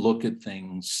to look at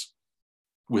things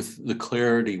with the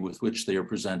clarity with which they are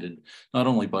presented, not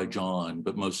only by John,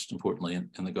 but most importantly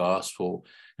in the gospel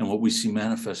and what we see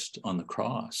manifest on the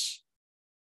cross.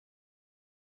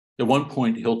 At one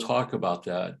point, he'll talk about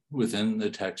that within the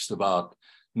text about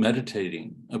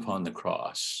meditating upon the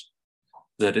cross,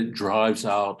 that it drives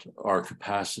out our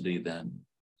capacity then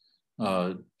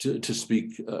to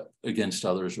speak against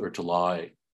others or to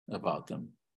lie about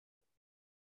them,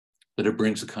 that it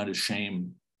brings a kind of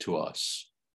shame to us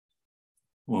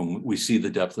when we see the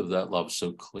depth of that love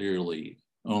so clearly,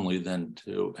 only then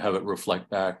to have it reflect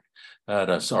back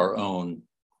at us our own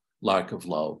lack of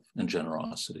love and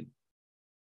generosity.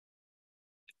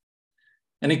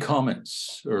 Any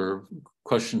comments or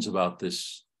questions about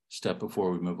this step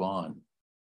before we move on?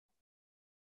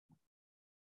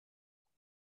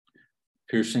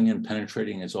 Piercing and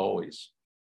penetrating as always.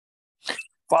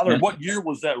 Father, what year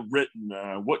was that written?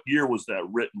 What year was that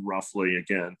written roughly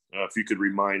again? If you could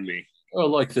remind me. Oh,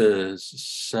 like the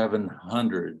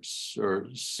 700s or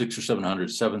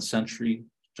 700s, 7th century,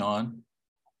 John.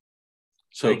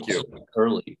 So thank you.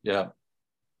 Early, yeah.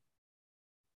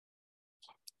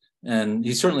 And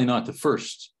he's certainly not the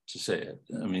first to say it.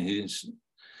 I mean,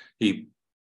 he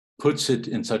puts it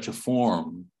in such a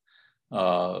form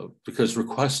because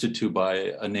requested to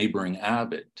by a neighboring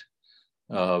abbot.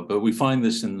 But we find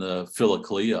this in the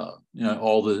Philokalia,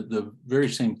 all the very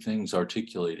same things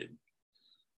articulated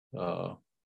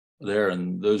there.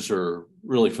 And those are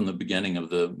really from the beginning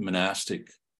of the monastic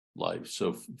life.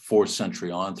 So 4th century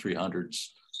on, 300s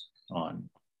on.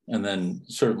 And then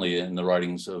certainly in the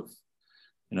writings of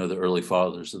the early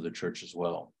fathers of the church as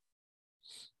well.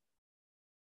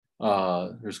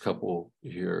 There's a couple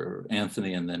here,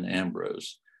 Anthony and then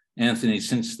Ambrose. Anthony,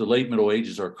 since the late Middle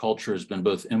Ages, our culture has been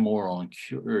both immoral and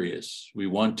curious. We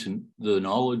want the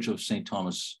knowledge of St.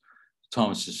 Thomas's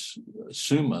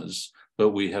Summas,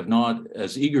 but we have not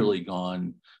as eagerly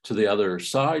gone to the other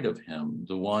side of him,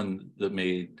 the one that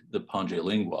made the Pange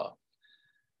Lingua.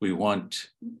 We want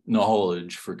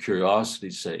knowledge for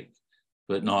curiosity's sake,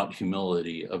 but not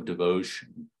humility of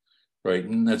devotion, right?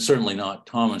 And that's certainly not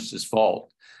Thomas's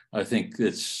fault. I think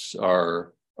it's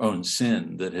our own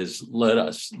sin that has led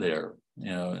us there.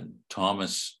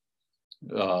 Thomas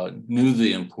knew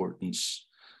the importance,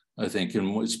 I think,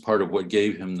 and was part of what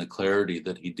gave him the clarity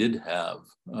that he did have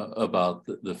about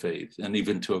the faith, and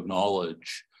even to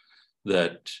acknowledge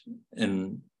that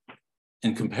in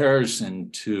comparison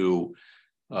to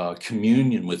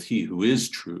communion with he who is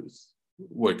truth,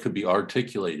 what could be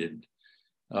articulated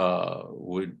is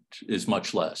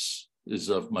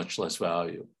of much less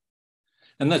value.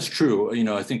 And that's true.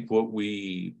 I think what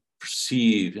we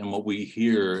perceive and what we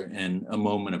hear in a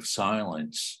moment of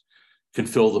silence can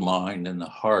fill the mind and the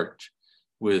heart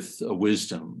with a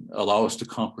wisdom, allow us to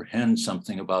comprehend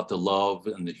something about the love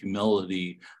and the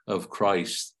humility of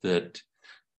Christ that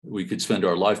we could spend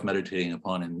our life meditating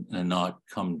upon and not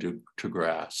come to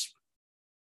grasp.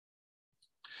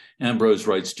 Ambrose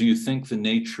writes, do you think the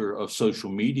nature of social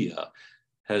media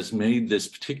has made this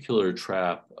particular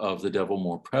trap of the devil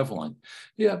more prevalent?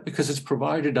 Yeah, because it's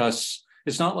provided us,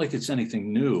 it's not like it's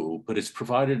anything new, but it's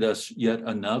provided us yet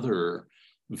another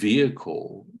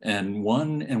vehicle, and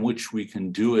one in which we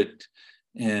can do it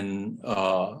in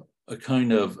a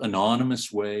kind of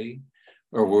anonymous way,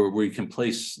 or where we can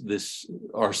place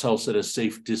ourselves at a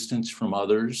safe distance from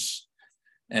others.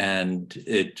 And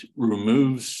it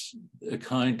removes a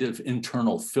kind of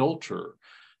internal filter,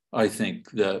 I think,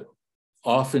 that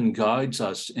often guides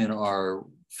us in our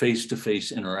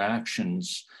face-to-face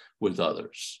interactions with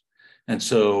others. And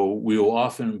so we will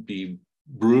often be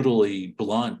brutally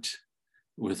blunt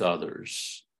with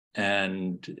others.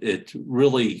 And it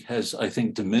really has, I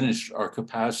think, diminished our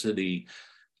capacity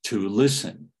to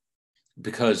listen,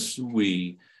 because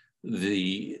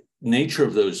the nature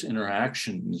of those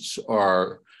interactions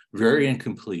are very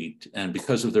incomplete, and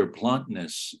because of their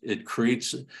bluntness, it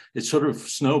sort of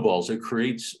snowballs. It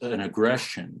creates an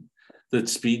aggression that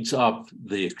speeds up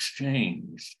the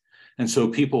exchange. And so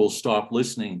people stop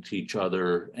listening to each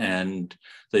other, and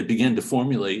they begin to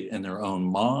formulate in their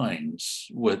own minds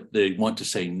what they want to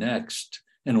say next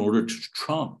in order to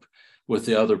trump what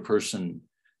the other person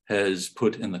has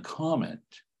put in the comment.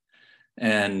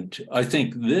 And I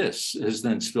think this has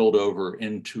then spilled over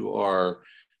into our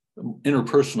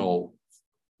interpersonal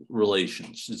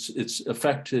relations. It's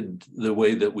affected the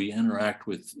way that we interact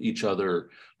with each other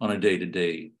on a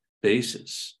day-to-day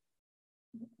basis.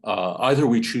 Either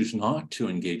we choose not to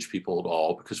engage people at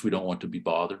all because we don't want to be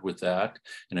bothered with that,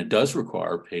 and it does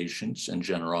require patience and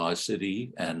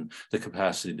generosity and the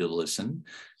capacity to listen.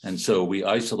 And so we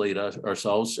isolate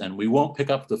ourselves, and we won't pick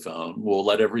up the phone. We'll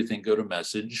let everything go to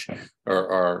message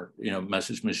or our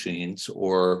message machines,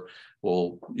 or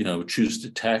we'll choose to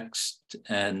text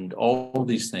and all of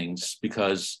these things,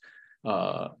 because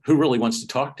who really wants to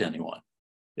talk to anyone?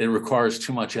 it requires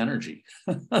too much energy.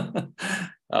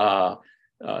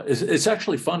 It's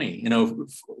actually funny, you know,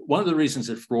 one of the reasons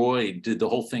that Freud did the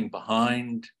whole thing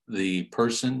behind the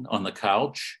person on the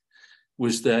couch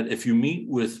was that if you meet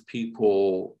with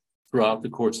people throughout the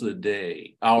course of the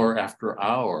day, hour after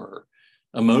hour,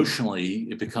 emotionally,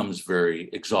 it becomes very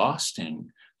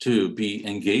exhausting to be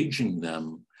engaging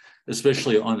them,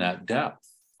 especially on that depth.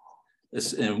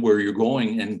 And where you're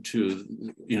going into,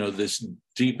 you know, this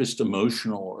deepest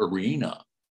emotional arena.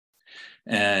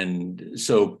 And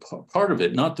so part of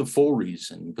it, not the full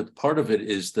reason, but part of it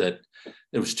is that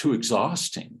it was too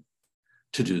exhausting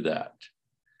to do that.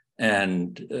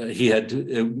 And he had to,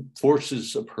 it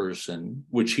forces a person,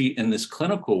 which he in this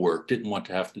clinical work didn't want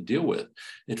to have to deal with.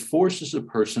 It forces a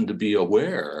person to be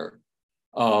aware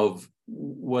of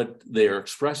what they're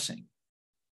expressing,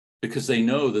 because they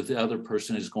know that the other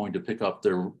person is going to pick up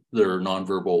their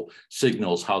nonverbal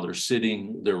signals, how they're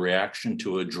sitting, their reaction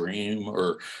to a dream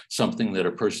or something that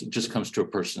a person just comes to a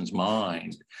person's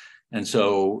mind. And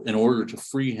so in order to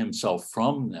free himself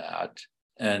from that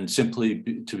and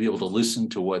simply to be able to listen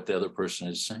to what the other person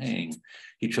is saying,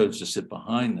 he chose to sit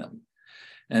behind them.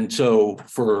 And so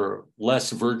for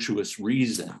less virtuous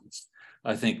reasons,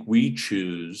 I think we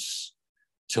choose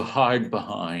to hide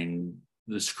behind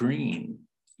the screen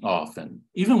often,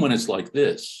 even when it's like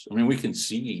this. I mean, we can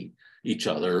see each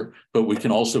other, but we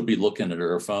can also be looking at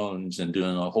our phones and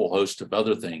doing a whole host of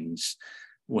other things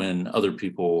when other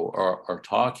people are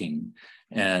talking.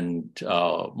 And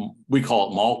we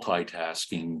call it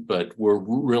multitasking, but we're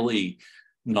really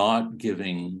not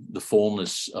giving the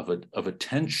fullness of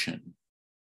attention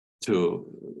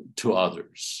to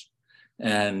others.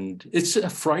 And it's a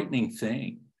frightening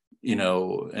thing, you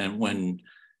know, and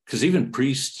because even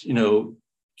priests, you know,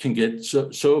 can get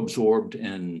so absorbed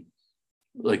in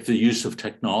like the use of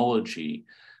technology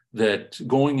that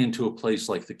going into a place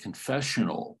like the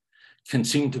confessional can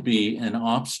seem to be an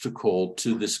obstacle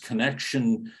to this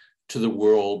connection to the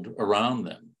world around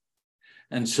them.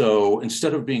 And so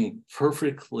instead of being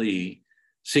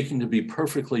seeking to be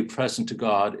perfectly present to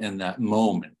God in that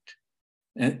moment,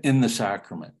 in the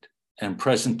sacrament, and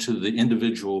present to the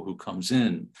individual who comes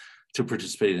in to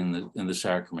participate in the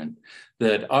sacrament,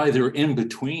 that either in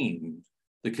between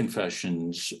the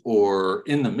confessions or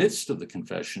in the midst of the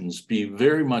confessions, be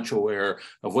very much aware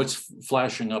of what's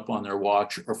flashing up on their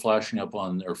watch or flashing up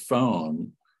on their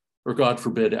phone, or God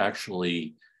forbid,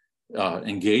 actually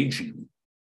engaging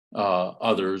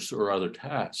others or other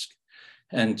tasks.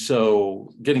 And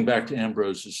so getting back to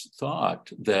Ambrose's thought,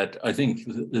 that I think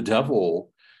the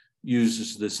devil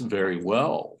uses this very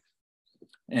well.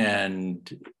 And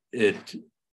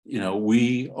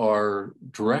we are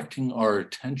directing our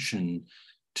attention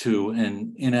to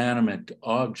an inanimate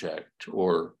object,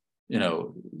 or,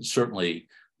 certainly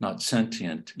not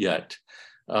sentient yet.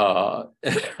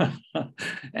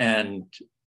 And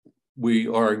we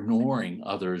are ignoring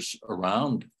others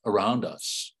around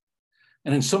us.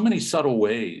 And in so many subtle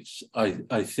ways,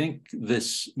 I think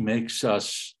this makes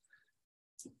us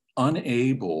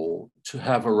unable to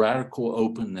have a radical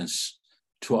openness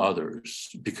to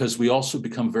others, because we also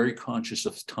become very conscious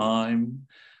of time,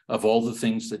 of all the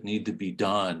things that need to be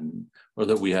done or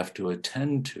that we have to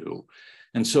attend to.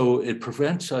 And so it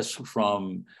prevents us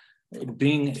from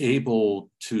being able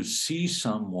to see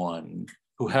someone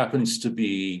who happens to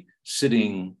be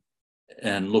sitting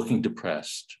and looking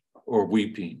depressed or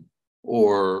weeping,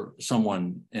 or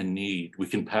someone in need. We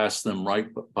can pass them right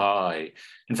by.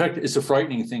 In fact, it's a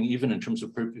frightening thing, even in terms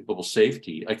of people's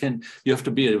safety. You have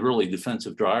to be a really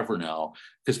defensive driver now,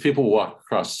 because people walk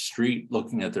across the street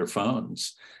looking at their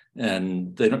phones,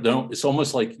 and they don't, it's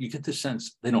almost like you get the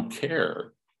sense they don't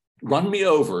care. Run me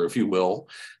over, if you will,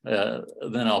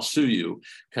 then I'll sue you,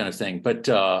 kind of thing. But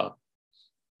I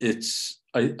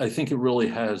think it really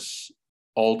has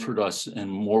altered us in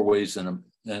more ways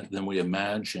than we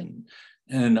imagine.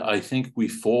 And I think we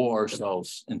fool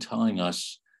ourselves in telling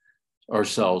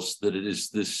ourselves that it is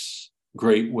this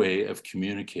great way of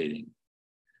communicating,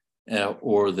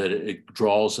 or that it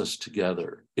draws us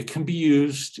together. It can be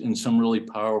used in some really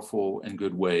powerful and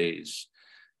good ways,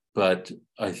 but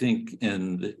I think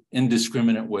in the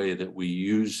indiscriminate way that we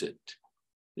use it,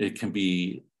 it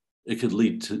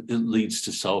leads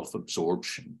to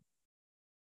self-absorption.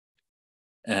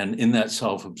 And in that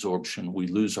self-absorption, we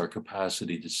lose our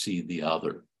capacity to see the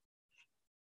other.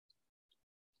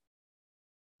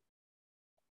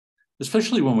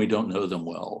 Especially when we don't know them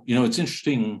well. It's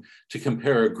interesting to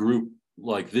compare a group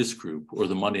like this group, or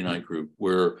the Monday night group,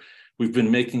 where we've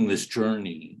been making this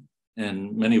journey,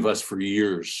 and many of us for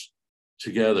years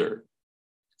together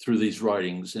through these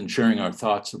writings and sharing our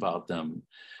thoughts about them.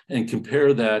 and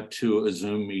compare that to a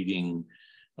Zoom meeting,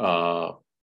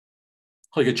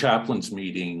 like a chaplain's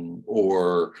meeting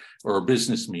or a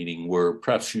business meeting where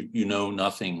perhaps you know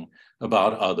nothing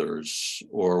about others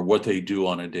or what they do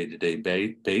on a day-to-day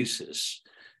basis,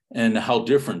 and how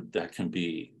different that can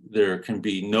be. There can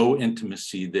be no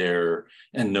intimacy there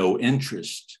and no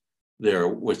interest there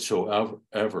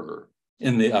whatsoever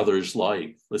in the other's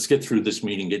life. Let's get through this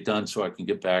meeting, get done so I can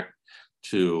get back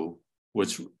to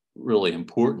what's really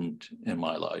important in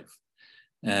my life.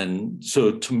 And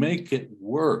so to make it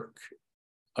work,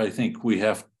 I think we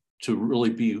have to really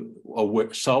be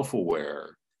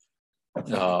self-aware,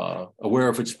 aware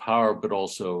of its power, but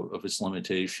also of its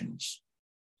limitations,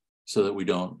 so that we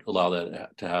don't allow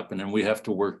that to happen. And we have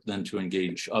to work then to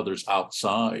engage others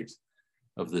outside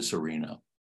of this arena.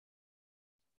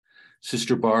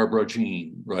 Sister Barbara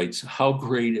Jean writes, how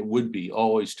great it would be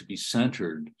always to be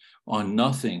centered on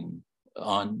nothing,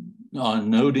 on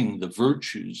noting the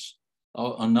virtues,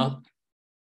 nothing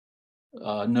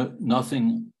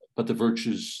but the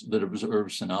virtues that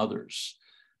observes in others.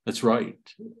 That's right.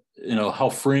 How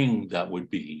freeing that would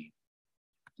be.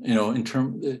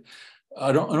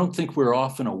 I don't think we're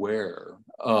often aware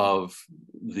of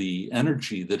the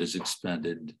energy that is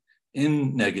expended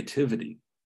in negativity.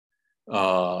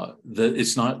 That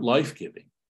it's not life-giving.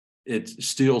 It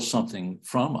steals something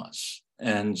from us.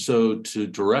 And so to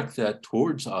direct that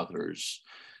towards others,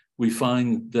 we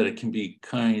find that it can be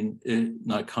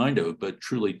but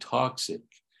truly toxic.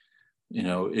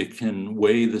 It can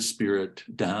weigh the spirit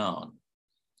down.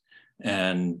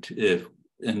 And if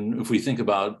we think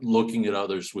about looking at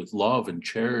others with love and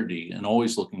charity and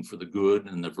always looking for the good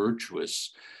and the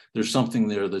virtuous, there's something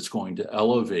there that's going to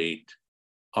elevate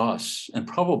us and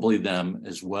probably them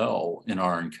as well in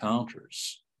our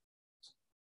encounters.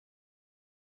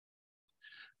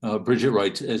 Bridget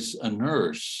writes, as a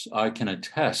nurse, I can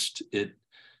attest it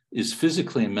is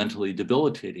physically and mentally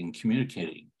debilitating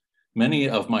communicating. Many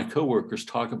of my coworkers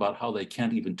talk about how they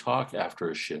can't even talk after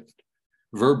a shift.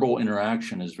 Verbal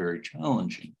interaction is very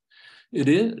challenging. It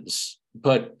is,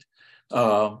 but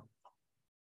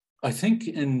I think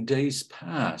in days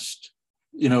past,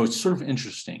 it's sort of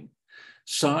interesting.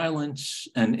 Silence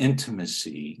and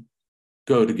intimacy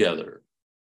go together.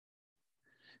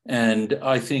 And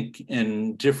I think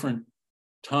in different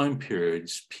time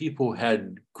periods, people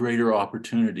had greater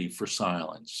opportunity for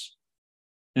silence.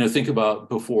 Think about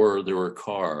before there were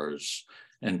cars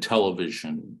and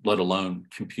television, let alone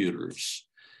computers.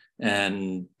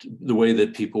 And the way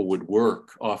that people would work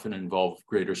often involved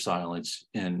greater silence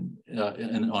and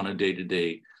on a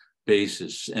day-to-day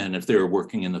basis. And if they were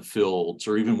working in the fields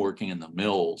or even working in the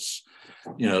mills,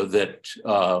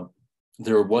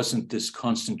 there wasn't this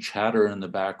constant chatter in the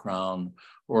background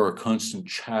or a constant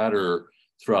chatter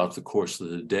throughout the course of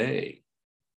the day.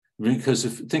 Because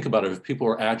think about it, if people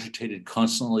are agitated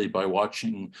constantly by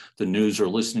watching the news or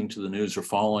listening to the news or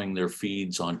following their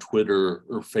feeds on Twitter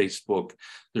or Facebook,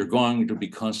 they're going to be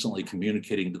constantly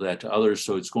communicating that to others.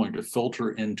 So it's going to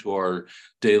filter into our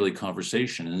daily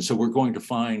conversation. And so we're going to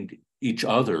find each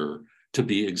other to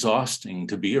be exhausting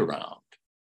to be around.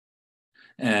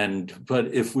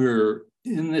 But if we're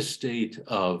in this state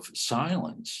of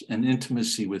silence and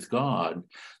intimacy with God,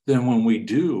 then when we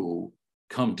do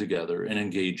come together and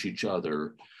engage each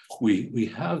other,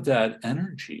 we have that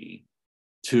energy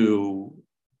to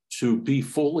be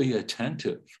fully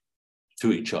attentive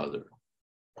to each other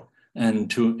and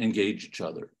to engage each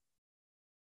other.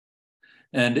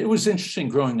 And it was interesting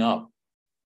growing up.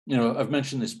 I've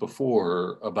mentioned this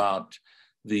before about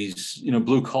these,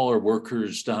 blue collar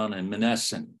workers down in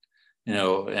Monessen,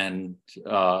 and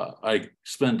I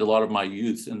spent a lot of my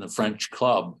youth in the French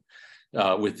club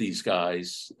with these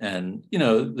guys, and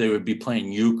they would be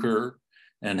playing euchre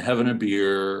and having a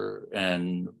beer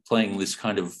and playing this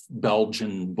kind of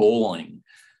Belgian bowling.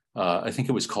 I think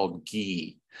it was called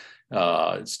Guy.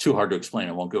 It's too hard to explain.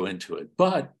 I won't go into it.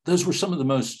 But those were some of the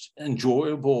most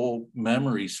enjoyable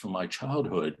memories from my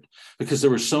childhood because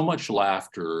there was so much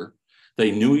laughter.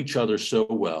 They knew each other so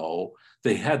well.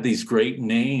 They had these great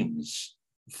names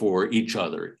for each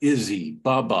other, Izzy,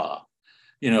 Baba,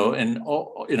 and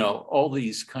all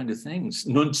these kind of things,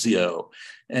 Nunzio,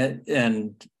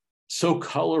 and so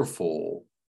colorful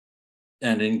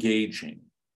and engaging.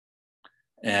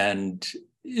 And,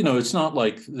 it's not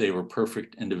like they were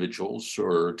perfect individuals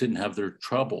or didn't have their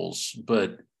troubles,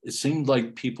 but it seemed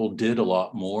like people did a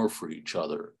lot more for each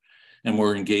other and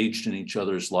were engaged in each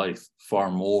other's life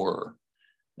far more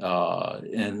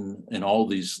in all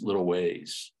these little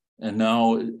ways. And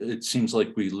now it seems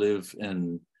like we live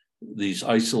in these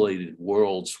isolated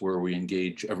worlds where we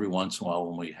engage every once in a while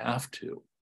when we have to.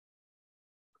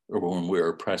 or when we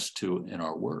are pressed to in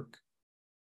our work.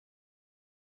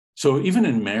 So even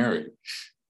in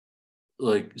marriage,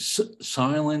 like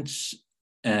silence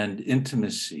and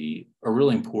intimacy are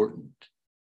really important.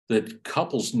 That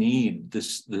couples need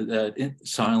that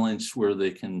silence where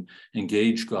they can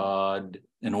engage God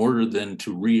in order then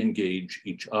to re-engage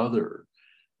each other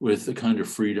with the kind of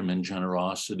freedom and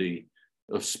generosity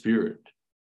of spirit.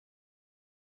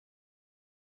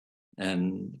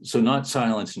 And so not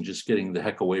silence and just getting the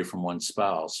heck away from one's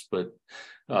spouse, but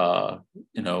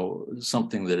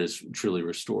something that is truly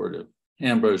restorative.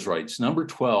 Ambrose writes, number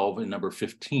 12 and number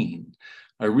 15,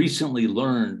 I recently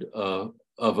learned of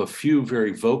a few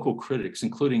very vocal critics,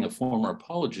 including a former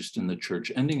apologist in the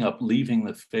church, ending up leaving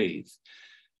the faith,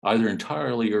 either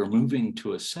entirely or moving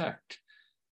to a sect.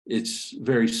 It's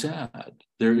very sad.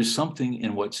 There is something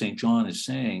in what St. John is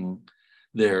saying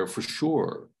there for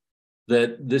sure,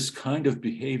 that this kind of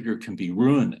behavior can be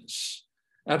ruinous.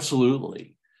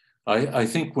 Absolutely. I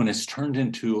think when it's turned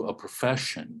into a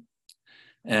profession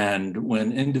and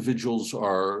when individuals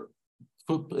are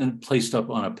put and placed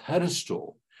up on a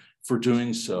pedestal for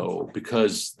doing so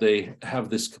because they have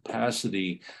this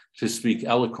capacity to speak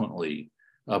eloquently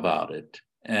about it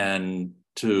and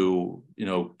to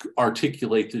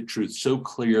articulate the truth so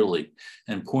clearly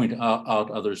and point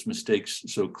out others' mistakes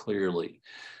so clearly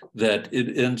that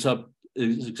it ends up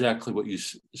is exactly what you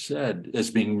said as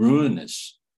being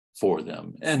ruinous for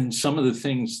them. And some of the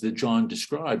things that John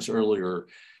describes earlier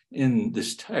in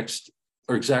this text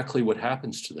are exactly what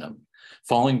happens to them,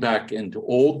 falling back into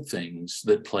old things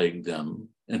that plagued them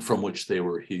and from which they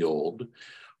were healed,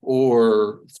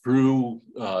 or through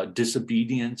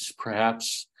disobedience,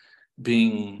 perhaps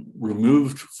being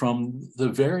removed from the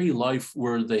very life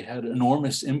where they had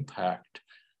enormous impact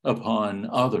upon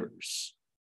others.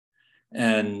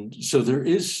 And so there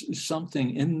is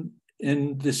something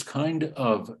in this kind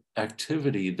of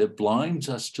activity that blinds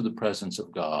us to the presence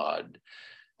of God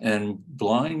and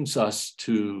blinds us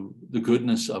to the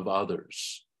goodness of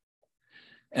others.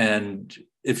 And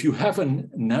if you have a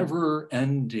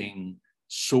never-ending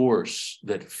source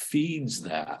that feeds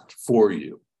that for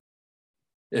you,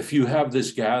 if you have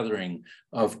this gathering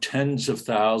of tens of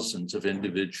thousands of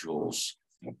individuals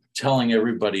telling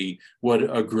everybody what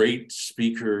a great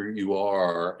speaker you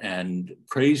are and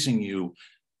praising you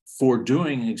for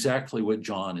doing exactly what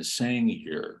John is saying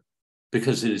here,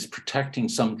 because it is protecting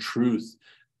some truth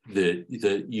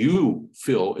that you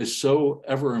feel is so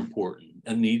ever important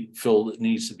and feel that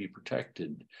needs to be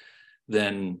protected,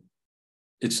 then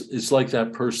it's like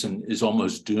that person is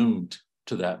almost doomed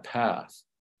to that path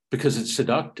because it's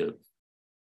seductive.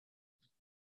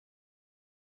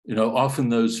 Often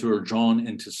those who are drawn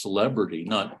into celebrity,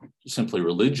 not simply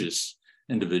religious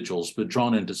individuals, but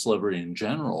drawn into celebrity in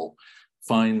general,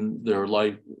 find their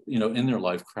life, in their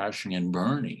life crashing and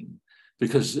burning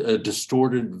because a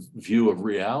distorted view of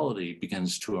reality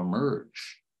begins to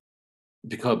emerge.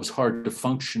 It becomes hard to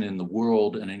function in the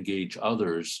world and engage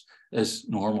others as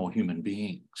normal human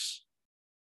beings.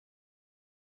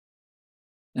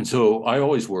 And so I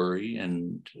always worry,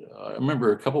 and I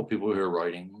remember a couple of people who are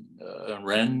writing,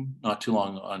 Ren, not too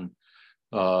long on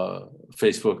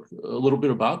Facebook, a little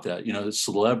bit about that, the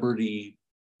celebrity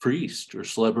priest or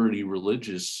celebrity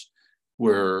religious,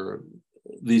 where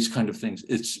these kind of things,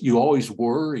 you always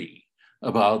worry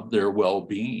about their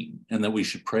well-being and that we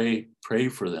should pray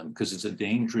for them because it's a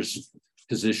dangerous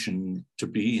position to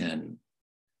be in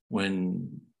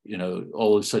when,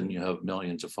 all of a sudden you have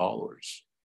millions of followers.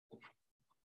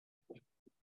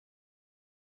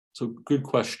 So good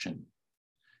question.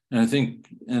 And I think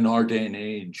in our day and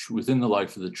age, within the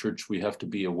life of the church, we have to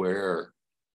be aware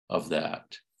of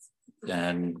that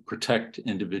and protect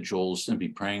individuals and be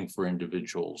praying for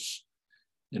individuals.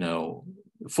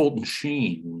 Fulton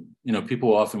Sheen,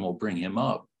 people often will bring him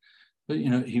up, but,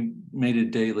 he made a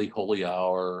daily holy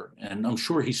hour, and I'm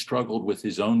sure he struggled with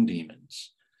his own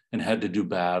demons and had to do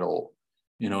battle,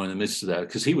 in the midst of that,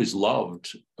 because he was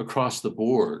loved across the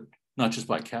board, not just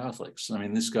by Catholics. I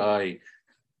mean, this guy,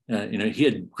 he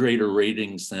had greater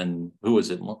ratings than, who was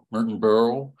it, Merton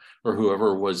Burrell or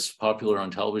whoever was popular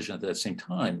on television at that same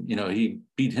time. He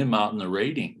beat him out in the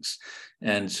ratings.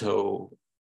 And so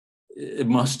it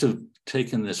must have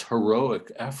taken this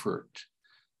heroic effort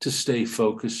to stay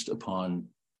focused upon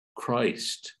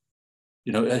Christ,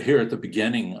 here at the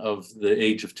beginning of the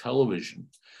age of television,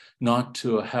 not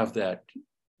to have that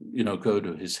go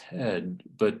to his head,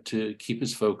 but to keep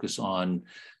his focus on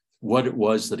what it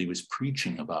was that he was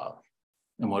preaching about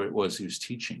and what it was he was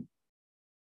teaching.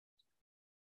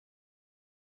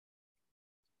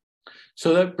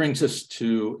 So that brings us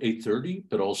to 8:30,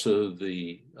 but also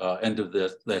the end of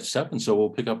that step. And so we'll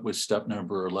pick up with step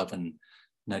number 11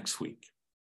 next week.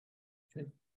 Okay.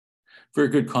 Very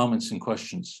good comments and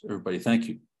questions, everybody. Thank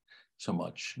you so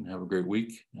much, and have a great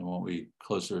week. And won't we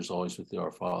close there as always with the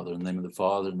Our Father, in the name of the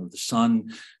Father, and of the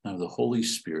Son, and of the Holy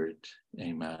Spirit.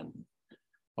 Amen.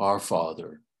 Our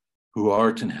Father, who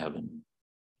art in heaven,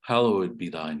 hallowed be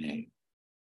thy name.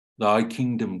 Thy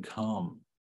kingdom come,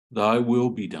 thy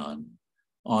will be done,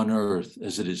 on earth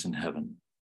as it is in heaven.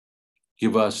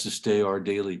 Give us this day our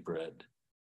daily bread,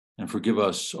 and forgive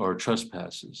us our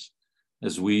trespasses,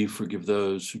 as we forgive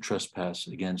those who trespass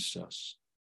against us.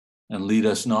 And lead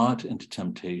us not into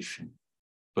temptation,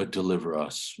 but deliver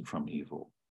us from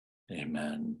evil.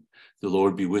 Amen. The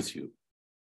Lord be with you.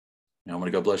 Now,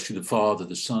 may God bless you, the Father,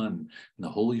 the Son, and the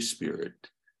Holy Spirit.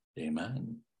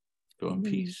 Amen. Go in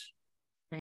peace.